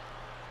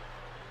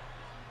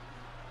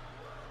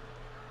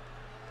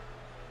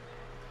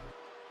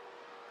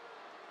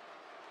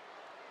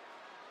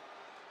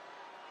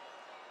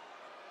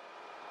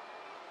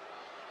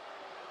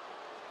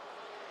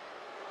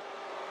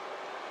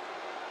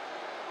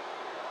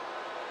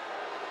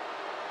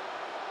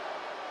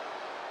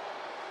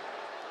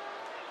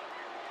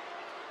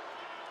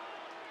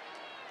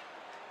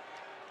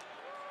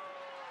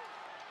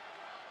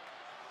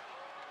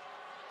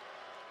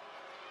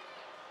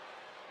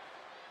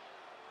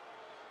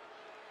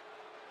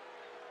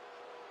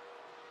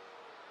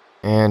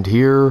 And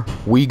here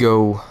we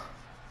go,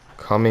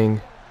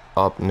 coming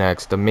up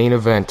next, the main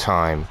event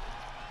time.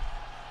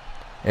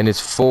 And it's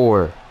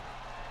for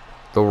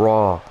the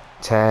Raw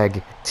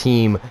Tag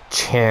Team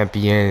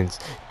Champions,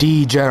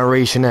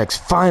 D-Generation X,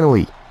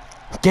 finally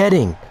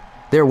getting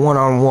their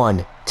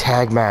one-on-one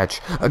tag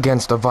match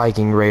against the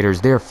Viking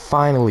Raiders. They're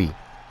finally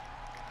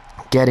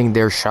getting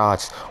their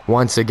shots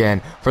once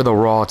again for the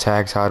Raw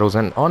Tag titles.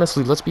 And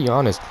honestly, let's be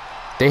honest,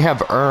 they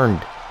have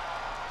earned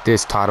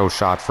this title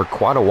shot for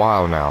quite a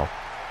while now.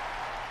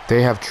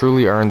 They have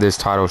truly earned this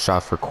title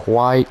shot for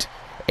quite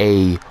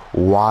a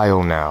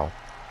while now.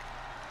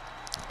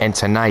 And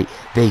tonight,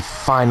 they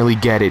finally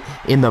get it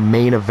in the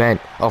main event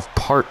of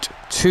part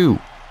 2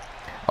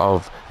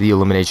 of the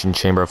Elimination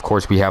Chamber. Of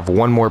course, we have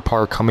one more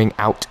part coming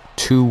out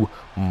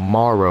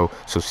tomorrow,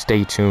 so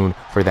stay tuned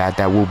for that.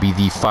 That will be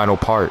the final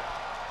part.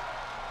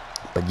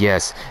 But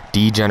yes,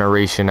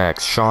 D-Generation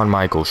X, Shawn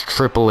Michaels,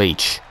 Triple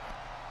H,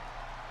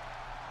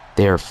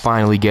 they're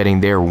finally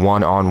getting their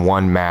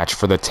one-on-one match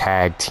for the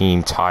tag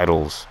team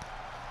titles.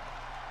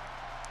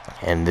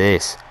 And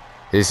this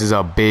is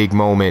a big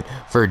moment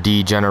for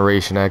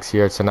D-Generation X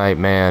here tonight,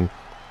 man.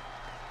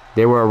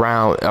 They were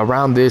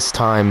around this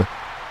time,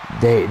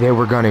 they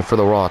were gunning for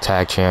the Raw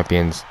Tag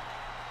Champions.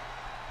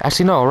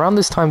 Actually, no, around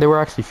this time they were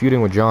actually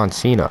feuding with John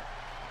Cena.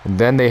 And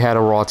then they had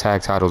a Raw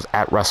Tag titles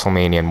at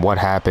WrestleMania, and what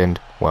happened?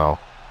 Well,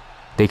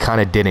 they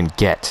kind of didn't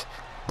get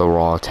the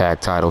Raw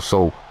Tag title.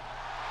 So,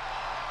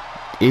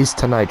 is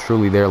tonight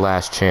truly their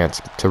last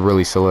chance to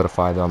really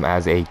solidify them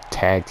as a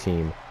tag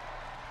team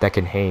that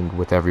can hang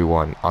with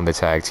everyone on the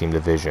tag team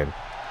division?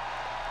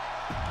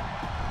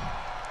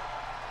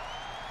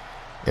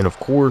 And of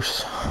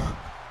course,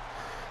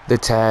 the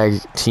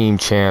tag team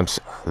champs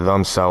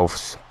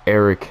themselves,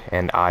 Eric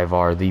and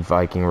Ivar, the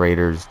Viking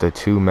Raiders, the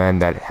two men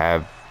that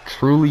have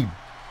truly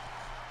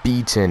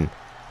beaten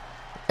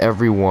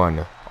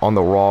everyone on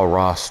the Raw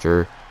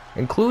roster,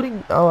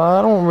 including,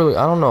 I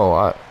don't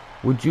know,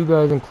 would you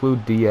guys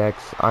include DX?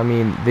 I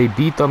mean, they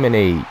beat them in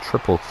a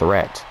triple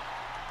threat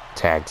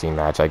tag team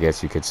match, I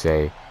guess you could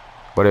say.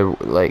 But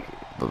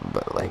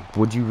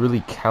would you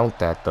really count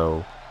that,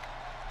 though,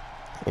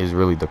 is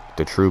really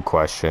the true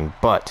question.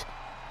 But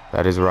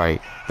that is right,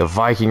 the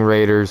Viking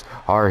Raiders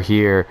are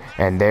here,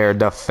 and they're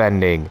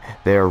defending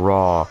their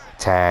Raw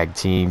Tag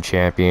Team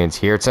Champions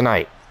here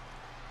tonight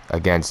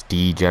against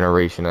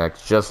D-Generation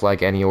X, just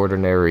like any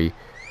ordinary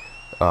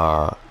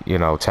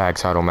tag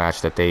title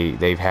match that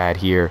they've had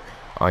here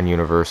on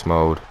Universe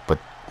Mode, but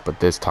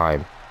this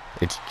time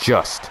it's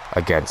just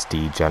against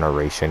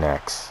D-Generation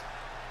X.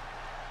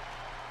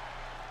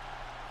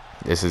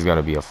 This is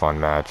gonna be a fun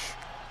match.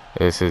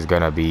 This is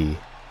gonna be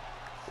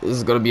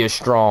a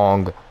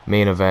strong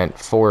main event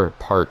for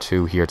part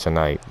 2 here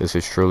tonight. This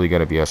is truly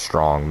gonna be a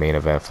strong main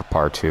event for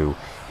part 2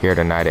 here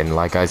tonight, and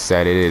like I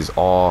said, it is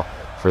all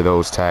for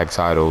those tag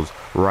titles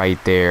right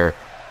there.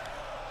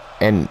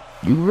 And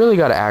you really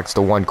got to ask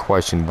the one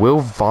question: will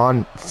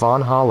Von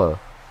Holla,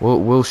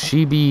 will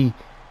she be,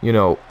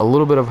 a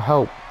little bit of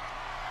help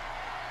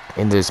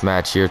in this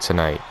match here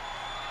tonight?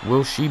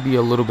 Will she be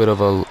a little bit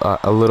of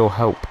a little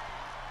help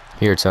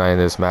here tonight in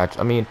this match?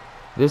 I mean,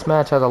 this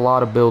match has a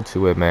lot of build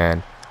to it,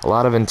 man. A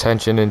lot of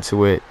intention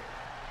into it.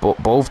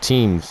 Both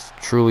teams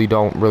truly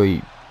don't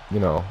really,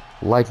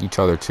 like each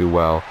other too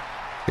well.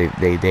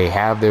 They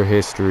have their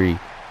history.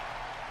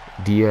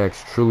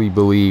 DX truly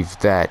believe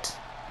that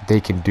they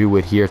can do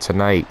it here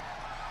tonight.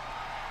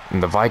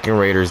 And the Viking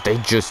Raiders, they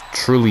just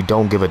truly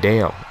don't give a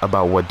damn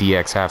about what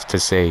DX has to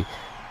say,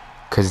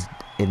 because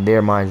in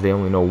their minds they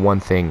only know one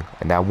thing,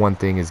 and that one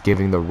thing is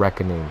giving the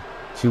reckoning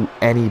to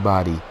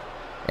anybody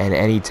and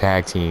any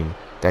tag team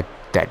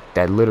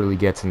that literally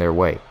gets in their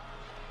way.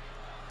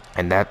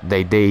 And that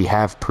they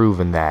have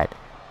proven that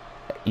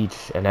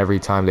each and every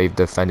time they've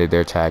defended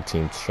their tag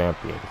team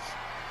champions.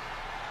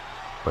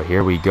 But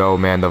here we go,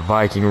 man. The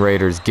Viking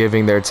Raiders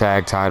giving their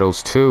tag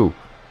titles to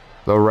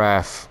the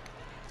ref.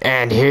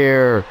 And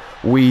here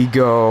we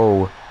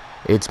go.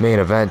 It's main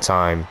event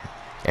time.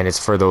 And it's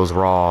for those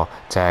Raw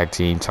tag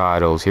team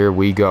titles. Here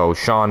we go.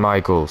 Shawn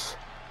Michaels,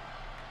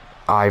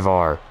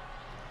 Ivar,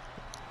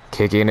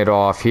 kicking it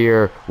off.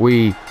 Here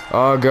we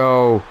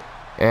go.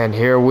 And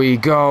here we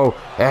go.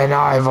 And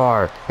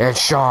Ivar and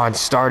Shawn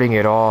starting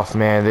it off,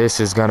 man. This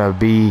is going to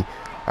be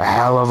a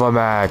hell of a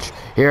match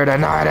here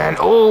tonight. And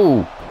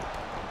ooh!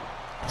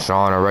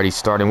 Shawn already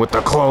starting with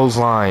the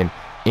clothesline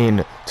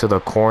into the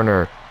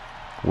corner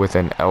with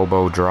an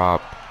elbow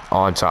drop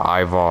onto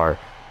Ivar.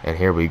 And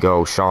here we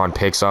go. Shawn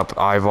picks up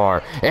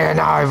Ivar, and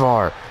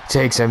Ivar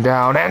takes him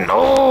down. And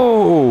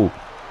oh!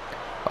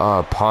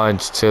 A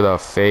punch to the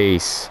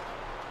face.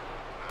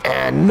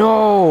 And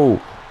no!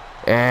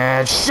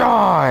 And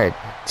Shawn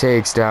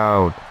takes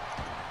down.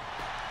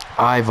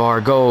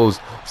 Ivar goes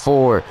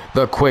for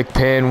the quick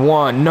pin.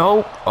 One.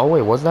 Nope. Oh,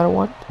 wait. Was that a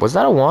one? Was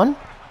that a one?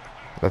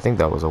 I think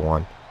that was a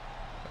one.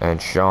 And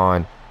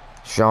Shawn,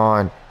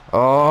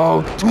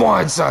 oh,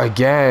 once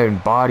again,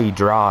 body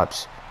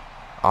drops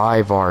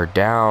Ivar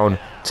down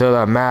to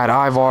the mat.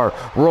 Ivar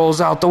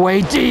rolls out the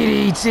way,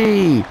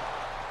 DDT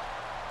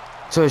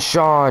to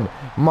Shawn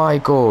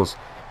Michaels.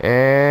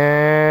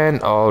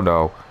 And, oh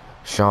no,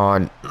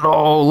 Shawn,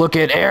 no, look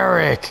at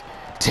Eric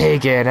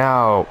taking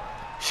out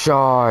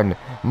Shawn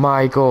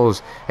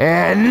Michaels.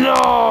 And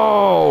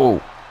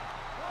no!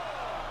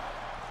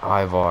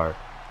 Ivar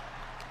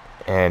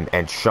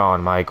and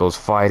Shawn Michaels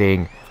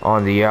fighting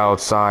on the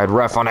outside.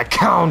 Ref on a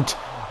count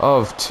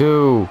of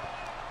 2.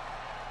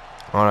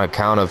 On a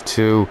count of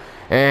 2.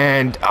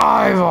 And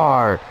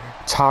Ivar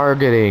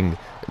targeting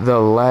the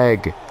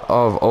leg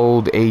of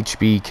old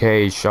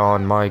HBK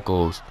Shawn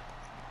Michaels.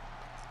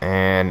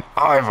 And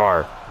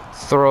Ivar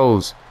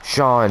throws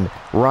Sean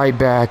right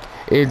back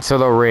into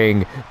the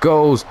ring,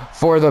 goes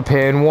for the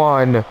pin,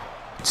 1,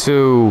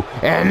 2,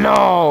 and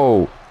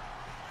no!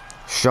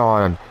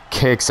 Sean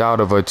kicks out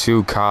of a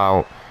 2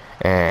 count,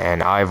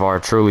 and Ivar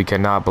truly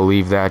cannot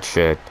believe that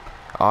shit.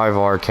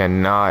 Ivar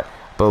cannot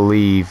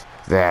believe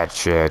that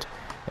shit.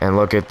 And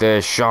look at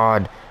this,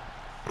 Sean.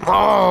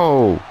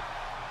 Oh!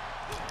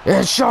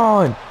 And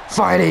Sean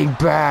fighting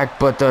back,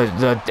 but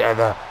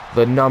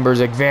the numbers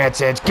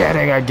advantage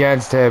getting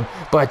against him,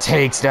 but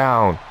takes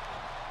down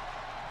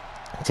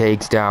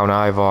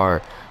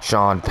Ivar.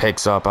 Sean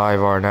picks up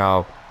Ivar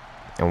now.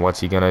 And what's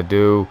he gonna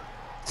do?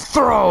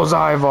 Throws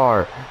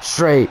Ivar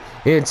straight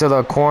into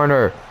the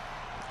corner.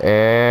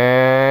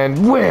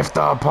 And with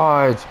the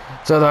punch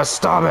to the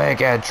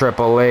stomach, and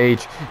Triple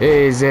H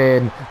is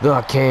in.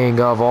 The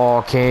king of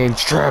all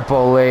kings,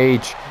 Triple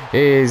H,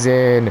 is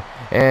in.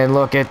 And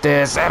look at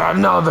this, and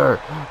another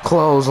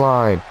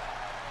clothesline.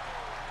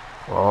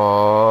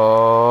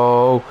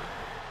 Oh,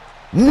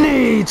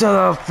 knee to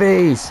the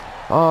face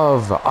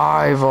of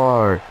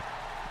Ivar.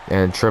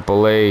 And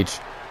Triple H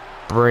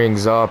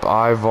brings up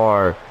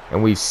Ivar.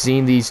 And we've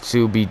seen these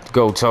two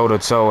go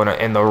toe-to-toe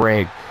in the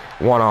ring,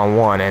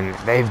 one-on-one. And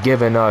they've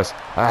given us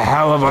a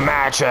hell of a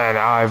match. And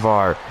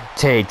Ivar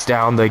takes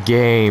down the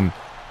game.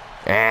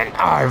 And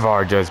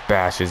Ivar just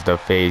bashes the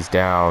face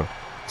down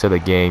to the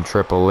game,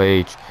 Triple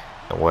H.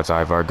 And what's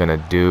Ivar gonna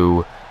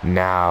do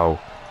now?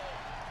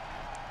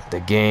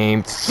 The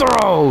game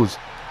throws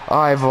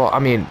Ivar.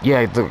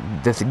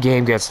 The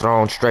game gets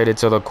thrown straight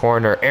into the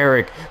corner.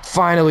 Eric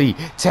finally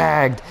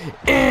tagged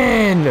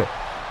in.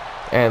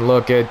 And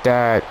look at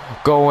that.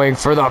 Going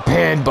for the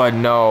pin, but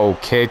no.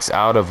 Kicks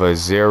out of a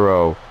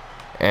 0.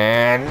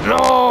 And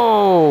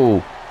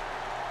no!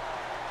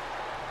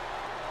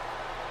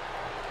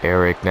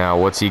 Eric now,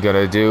 what's he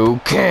gonna do?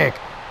 Kick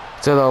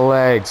to the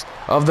legs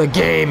of the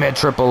game, and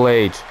Triple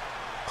H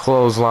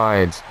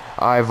clotheslines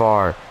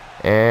Ivar.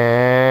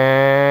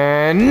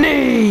 And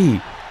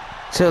knee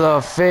to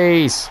the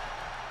face.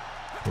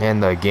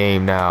 And the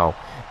game now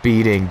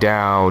beating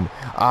down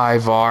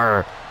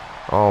Ivar.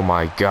 Oh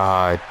my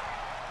God.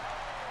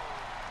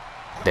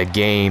 The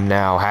game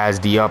now has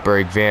the upper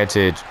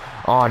advantage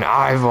on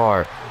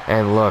Ivar.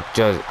 And look,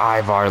 just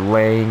Ivar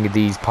laying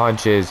these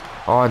punches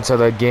onto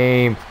the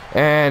game.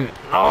 And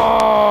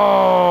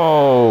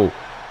oh!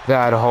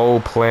 That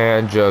whole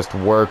plan just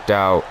worked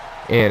out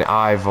in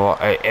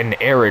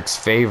Eric's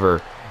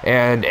favor.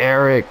 And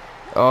Eric,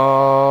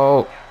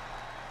 oh,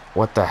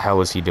 what the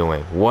hell is he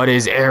doing? What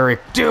is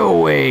Eric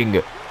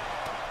doing?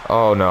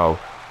 Oh no,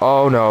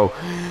 oh no.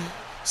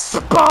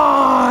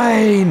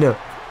 Spine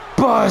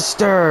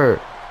buster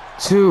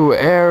to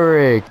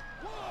Eric.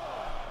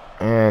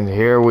 And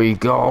here we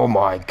go, oh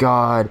my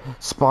God.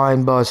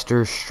 Spine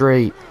buster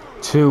straight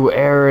to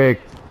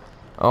Eric.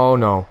 Oh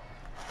no.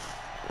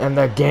 And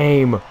the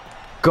game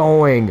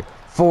going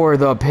for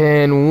the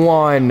pin,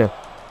 1,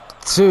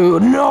 2,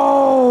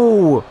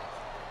 no!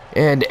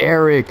 And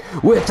Eric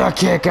with a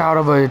kick out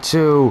of a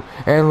 2.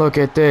 And look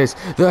at this.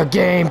 The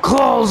game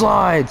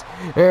clotheslines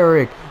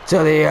Eric to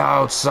the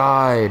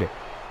outside.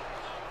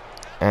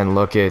 And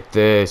look at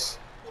this.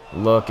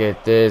 Look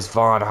at this.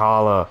 Von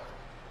Holla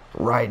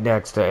right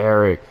next to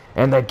Eric.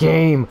 And the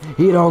game,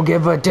 he don't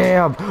give a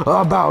damn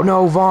about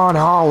no Von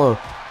Holla.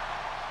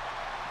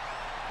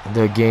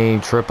 The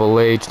game, Triple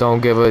H, don't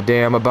give a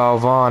damn about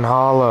Von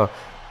Holla.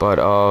 But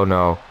oh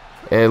no.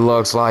 It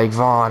looks like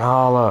Von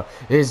Holla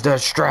is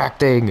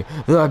distracting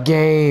the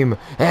game.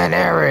 And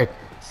Eric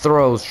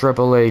throws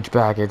Triple H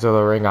back into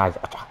the ring. I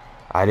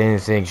didn't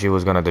think she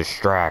was going to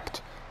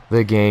distract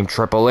the game,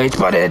 Triple H.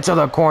 But into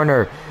the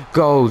corner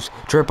goes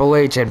Triple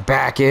H, and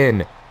back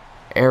in.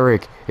 Ivar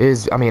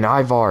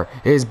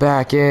is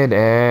back in.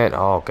 And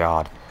oh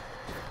God.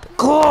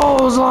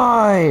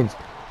 Clotheslines.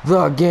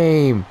 The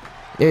game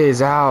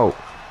is out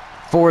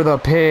for the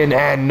pin,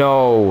 and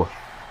no.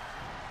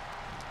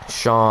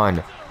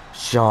 Sean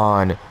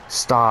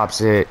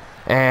stops it,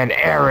 and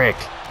Eric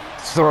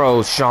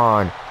throws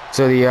Sean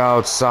to the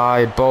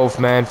outside. Both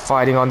men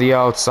fighting on the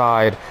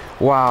outside.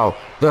 Wow,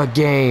 the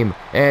game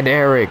and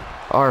Eric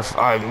are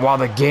while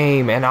the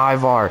game and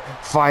Ivar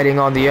fighting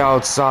on the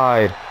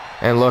outside.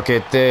 And look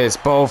at this,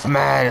 both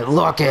men,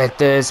 look at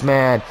this,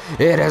 man.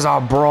 It is a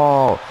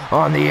brawl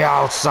on the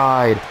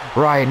outside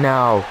right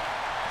now.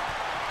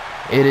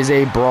 It is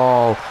a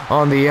brawl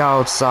on the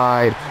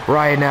outside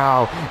right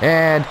now.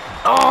 And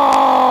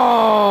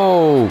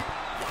oh!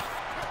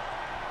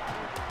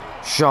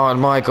 Shawn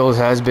Michaels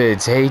has been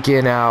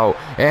taken out.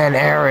 And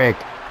Eric,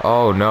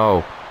 oh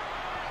no.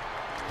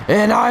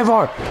 And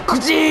Ivar,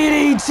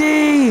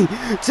 DDT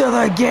to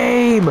the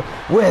game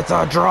with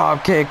a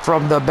drop kick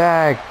from the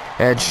back.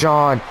 And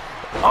Sean,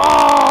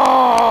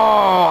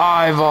 oh!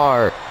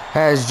 Ivar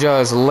has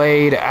just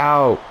laid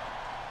out.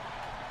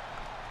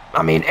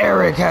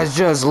 Eric has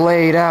just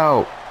laid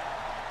out.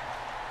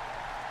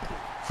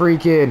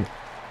 Freaking.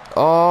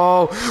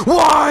 Oh,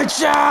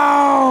 watch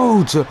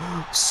out!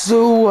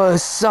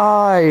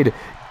 Suicide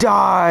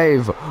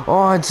dive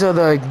onto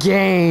the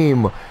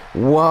game.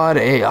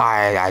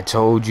 I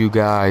told you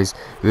guys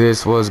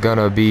this was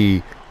gonna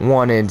be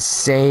one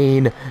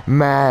insane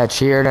match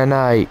here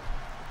tonight.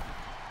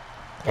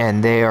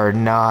 And they are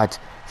not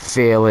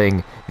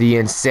failing the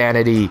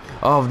insanity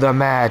of the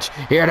match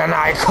here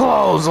tonight.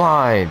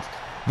 Clotheslines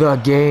the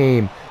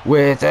game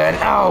with an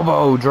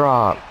elbow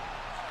drop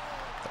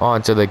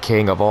onto the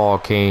king of all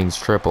kings,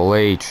 Triple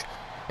H.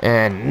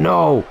 And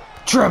no,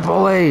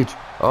 Triple H.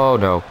 Oh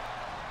no.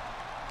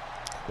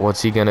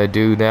 What's he gonna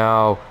do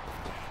now?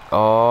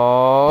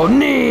 Oh,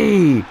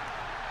 knee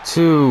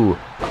to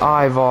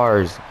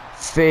Ivar's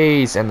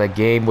face, and the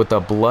game with the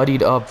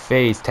bloodied up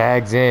face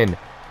tags in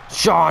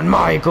Shawn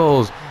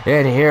Michaels.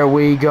 And here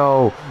we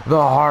go.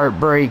 The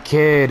Heartbreak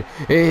Kid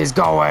is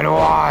going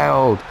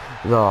wild.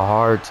 The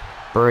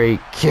Heartbreak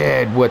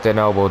Kid with an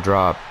elbow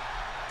drop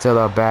to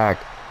the back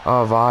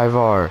of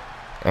Ivar.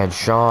 And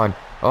Shawn,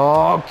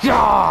 oh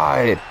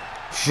God,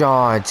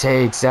 Shawn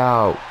takes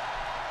out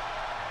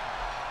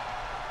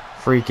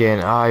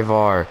freaking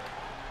Ivar.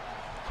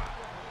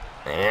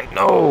 And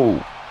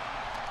no,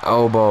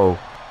 elbow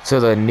to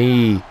the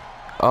knee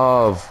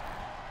of,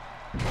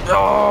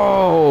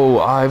 no,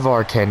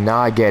 Ivar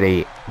cannot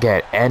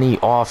get any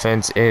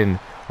offense in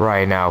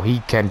right now. He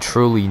can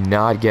truly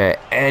not get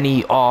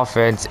any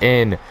offense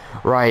in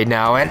right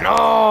now. And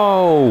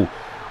oh,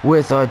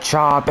 with a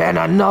chop and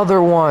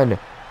another one.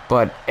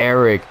 But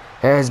Eric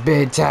has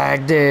been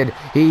tagged in.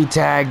 He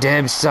tagged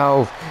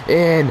himself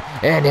in.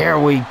 And here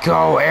we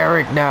go.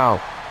 Eric now.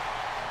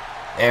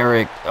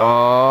 Eric,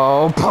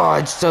 oh,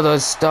 punch to the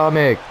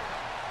stomach.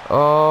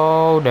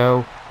 Oh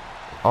no.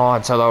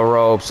 Onto the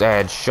ropes,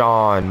 and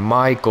Shawn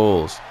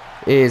Michaels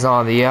is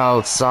on the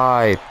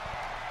outside.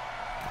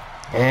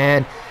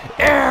 And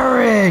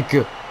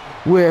Eric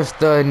with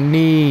the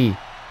knee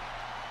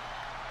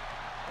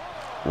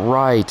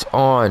right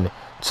on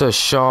to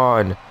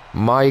Shawn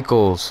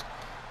Michaels.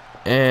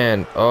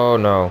 And oh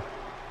no.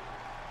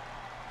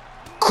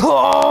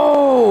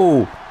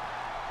 Oh!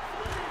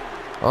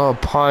 A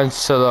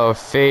punch to the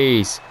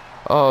face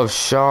of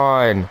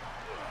Shawn.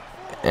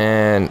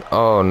 And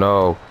oh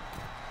no.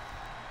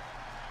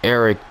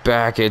 Eric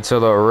back into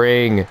the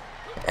ring.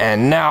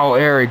 And now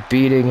Eric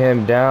beating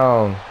him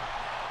down.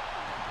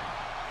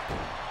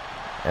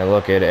 And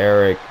look at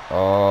Eric.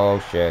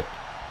 Oh shit.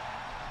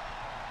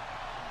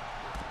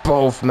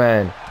 Both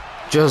men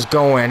just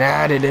going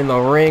at it in the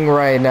ring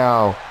right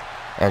now.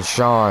 And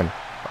Shawn,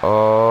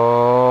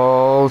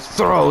 oh,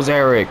 throws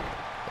Eric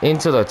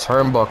into the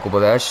turnbuckle, but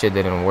that shit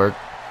didn't work.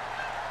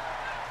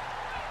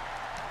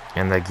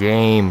 And the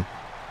game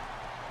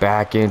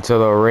back into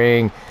the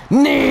ring.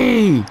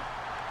 Knee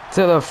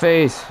to the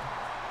face.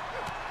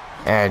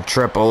 And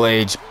Triple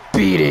H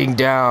beating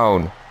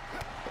down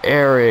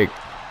Eric.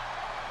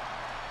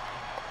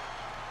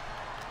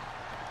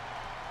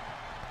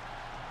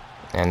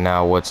 And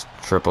now what's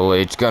Triple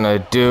H gonna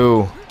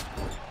do?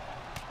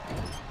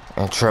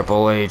 And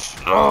Triple H,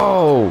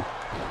 oh!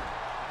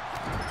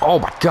 Oh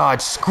my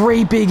God,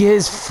 scraping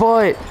his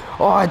foot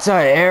onto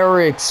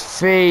Eric's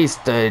face.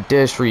 The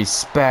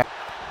disrespect.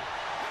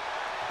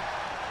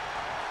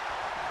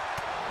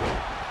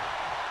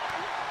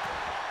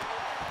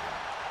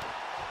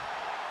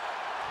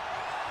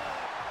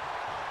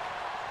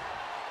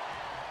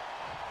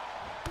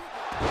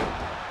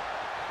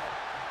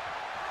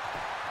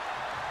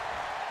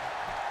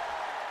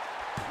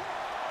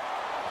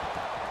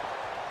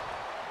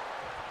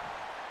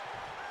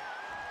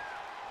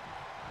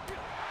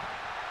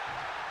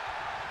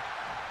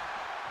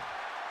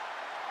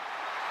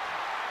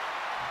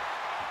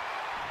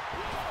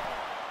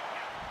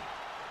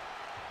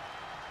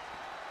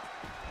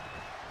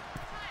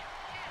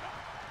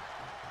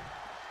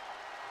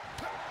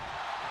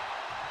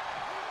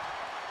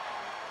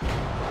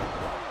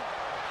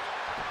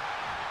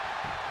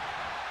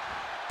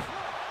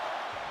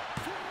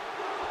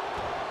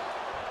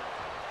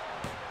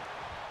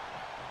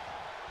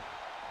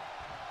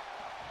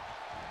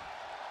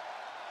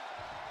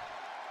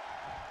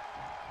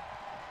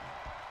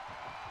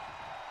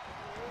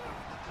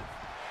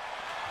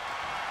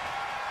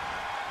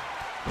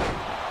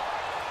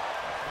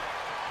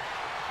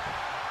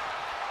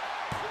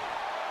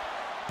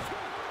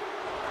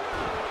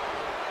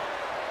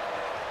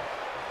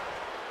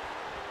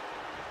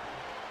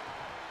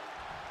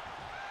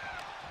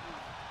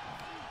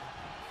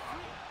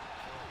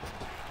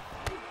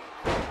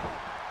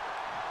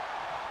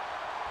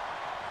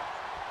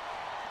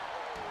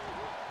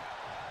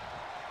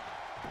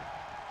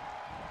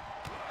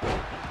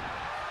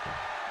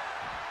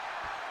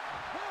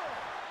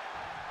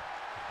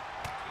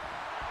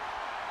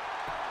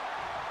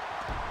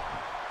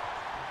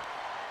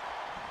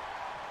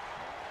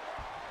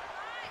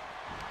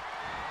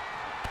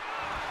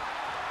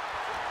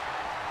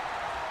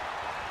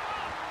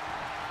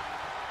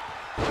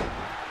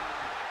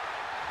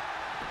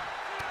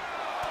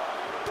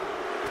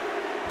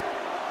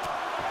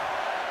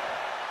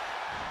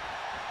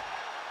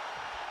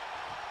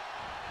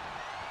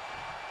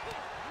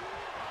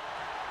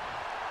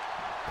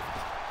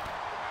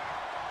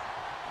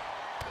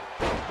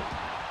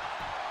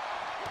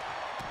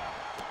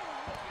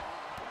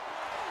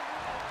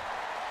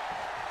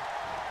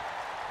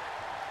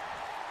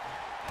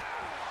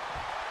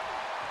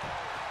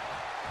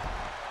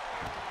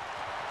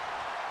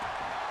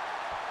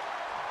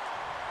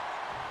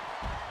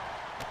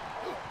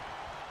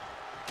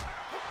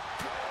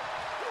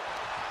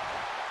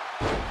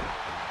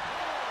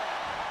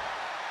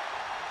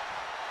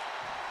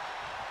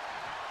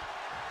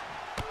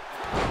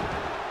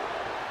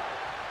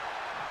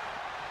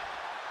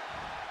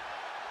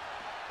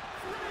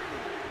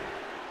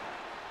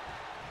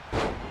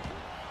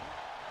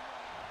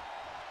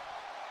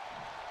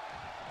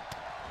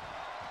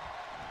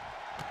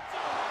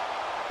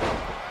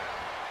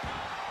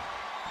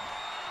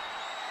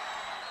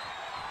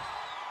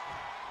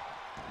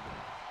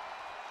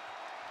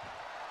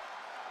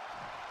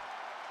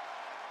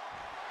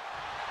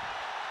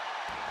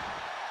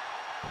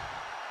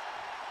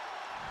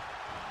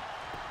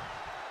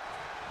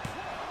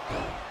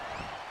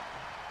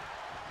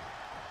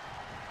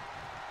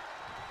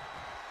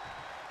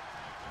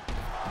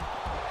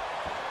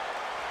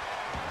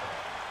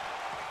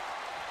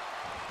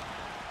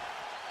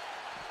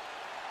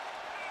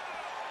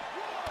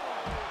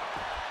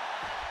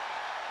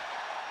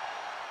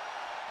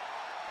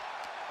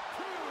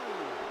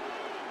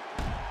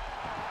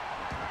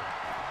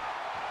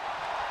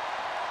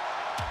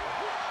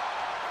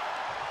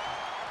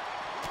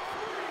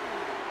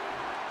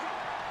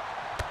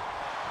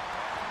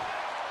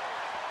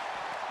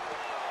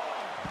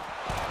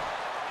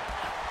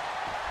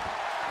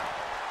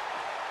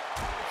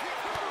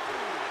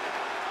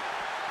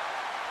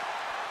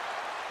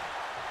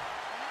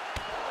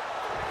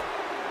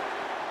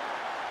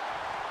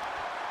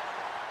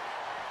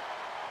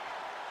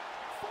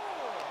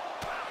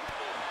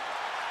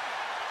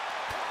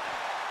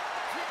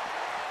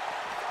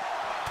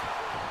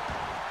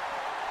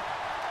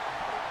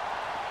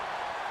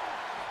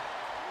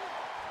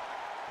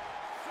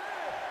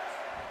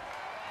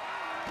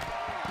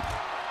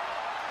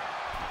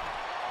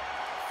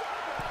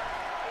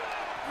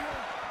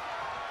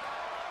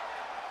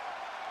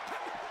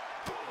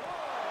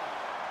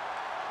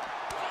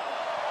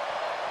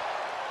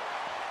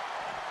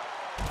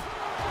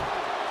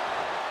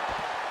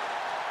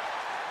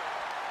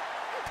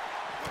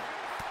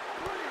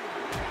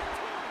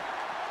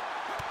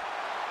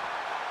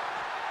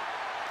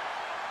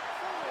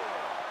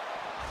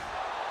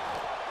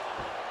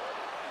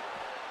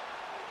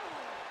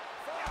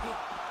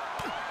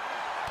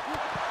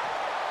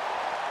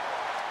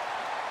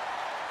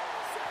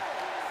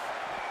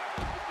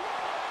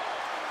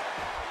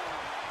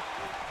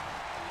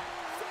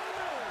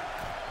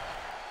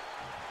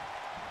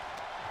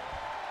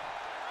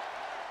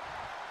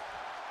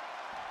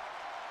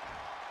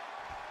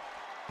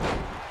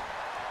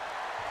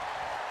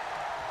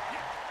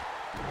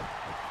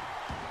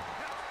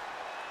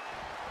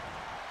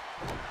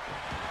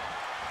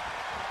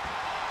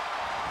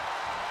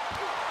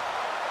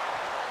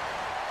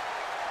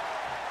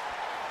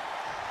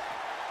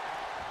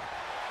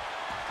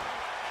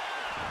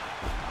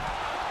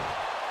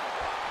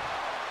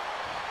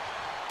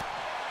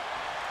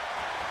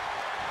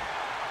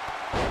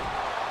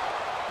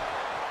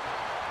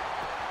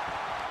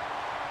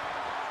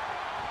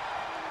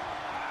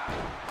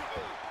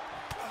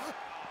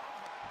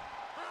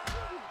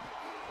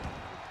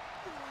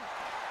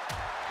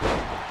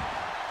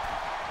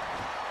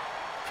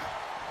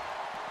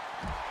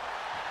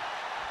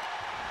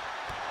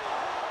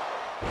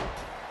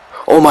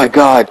 Oh my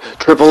God,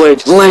 Triple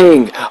H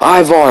laying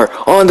Ivar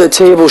on the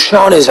table.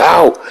 Shawn is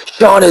out.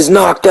 Shawn is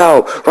knocked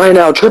out right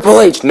now. Triple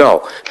H,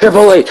 no.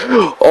 Triple H,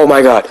 oh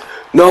my God.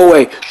 No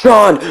way.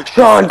 Shawn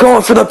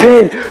going for the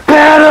pin.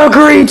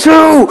 Pedigree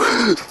too.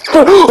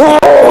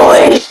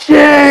 Holy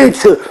shit.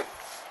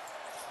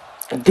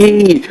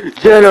 The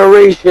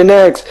Generation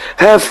X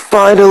have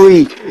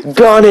finally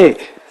done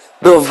it.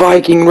 The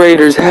Viking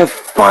Raiders have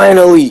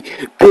finally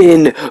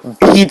been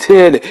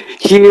beaten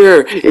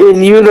here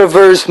in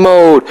universe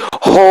mode.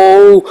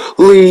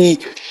 Holy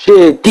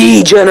shit.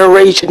 The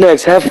Generation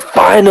X have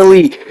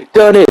finally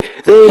done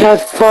it. They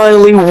have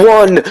finally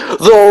won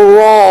the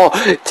Raw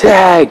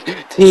Tag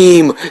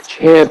Team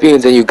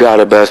Champions. And you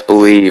gotta best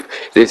believe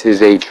this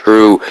is a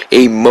true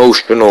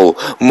emotional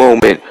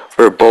moment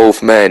for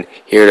both men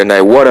here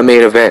tonight. What a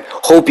main event.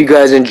 Hope you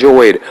guys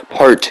enjoyed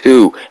part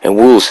 2. And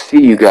we'll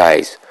see you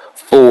guys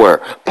for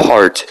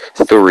part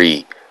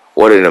 3.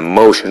 What an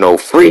emotional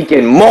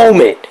freaking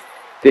moment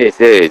this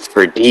is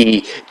for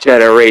D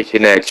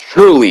Generation X.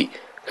 Truly,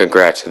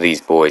 congrats to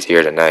these boys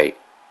here tonight.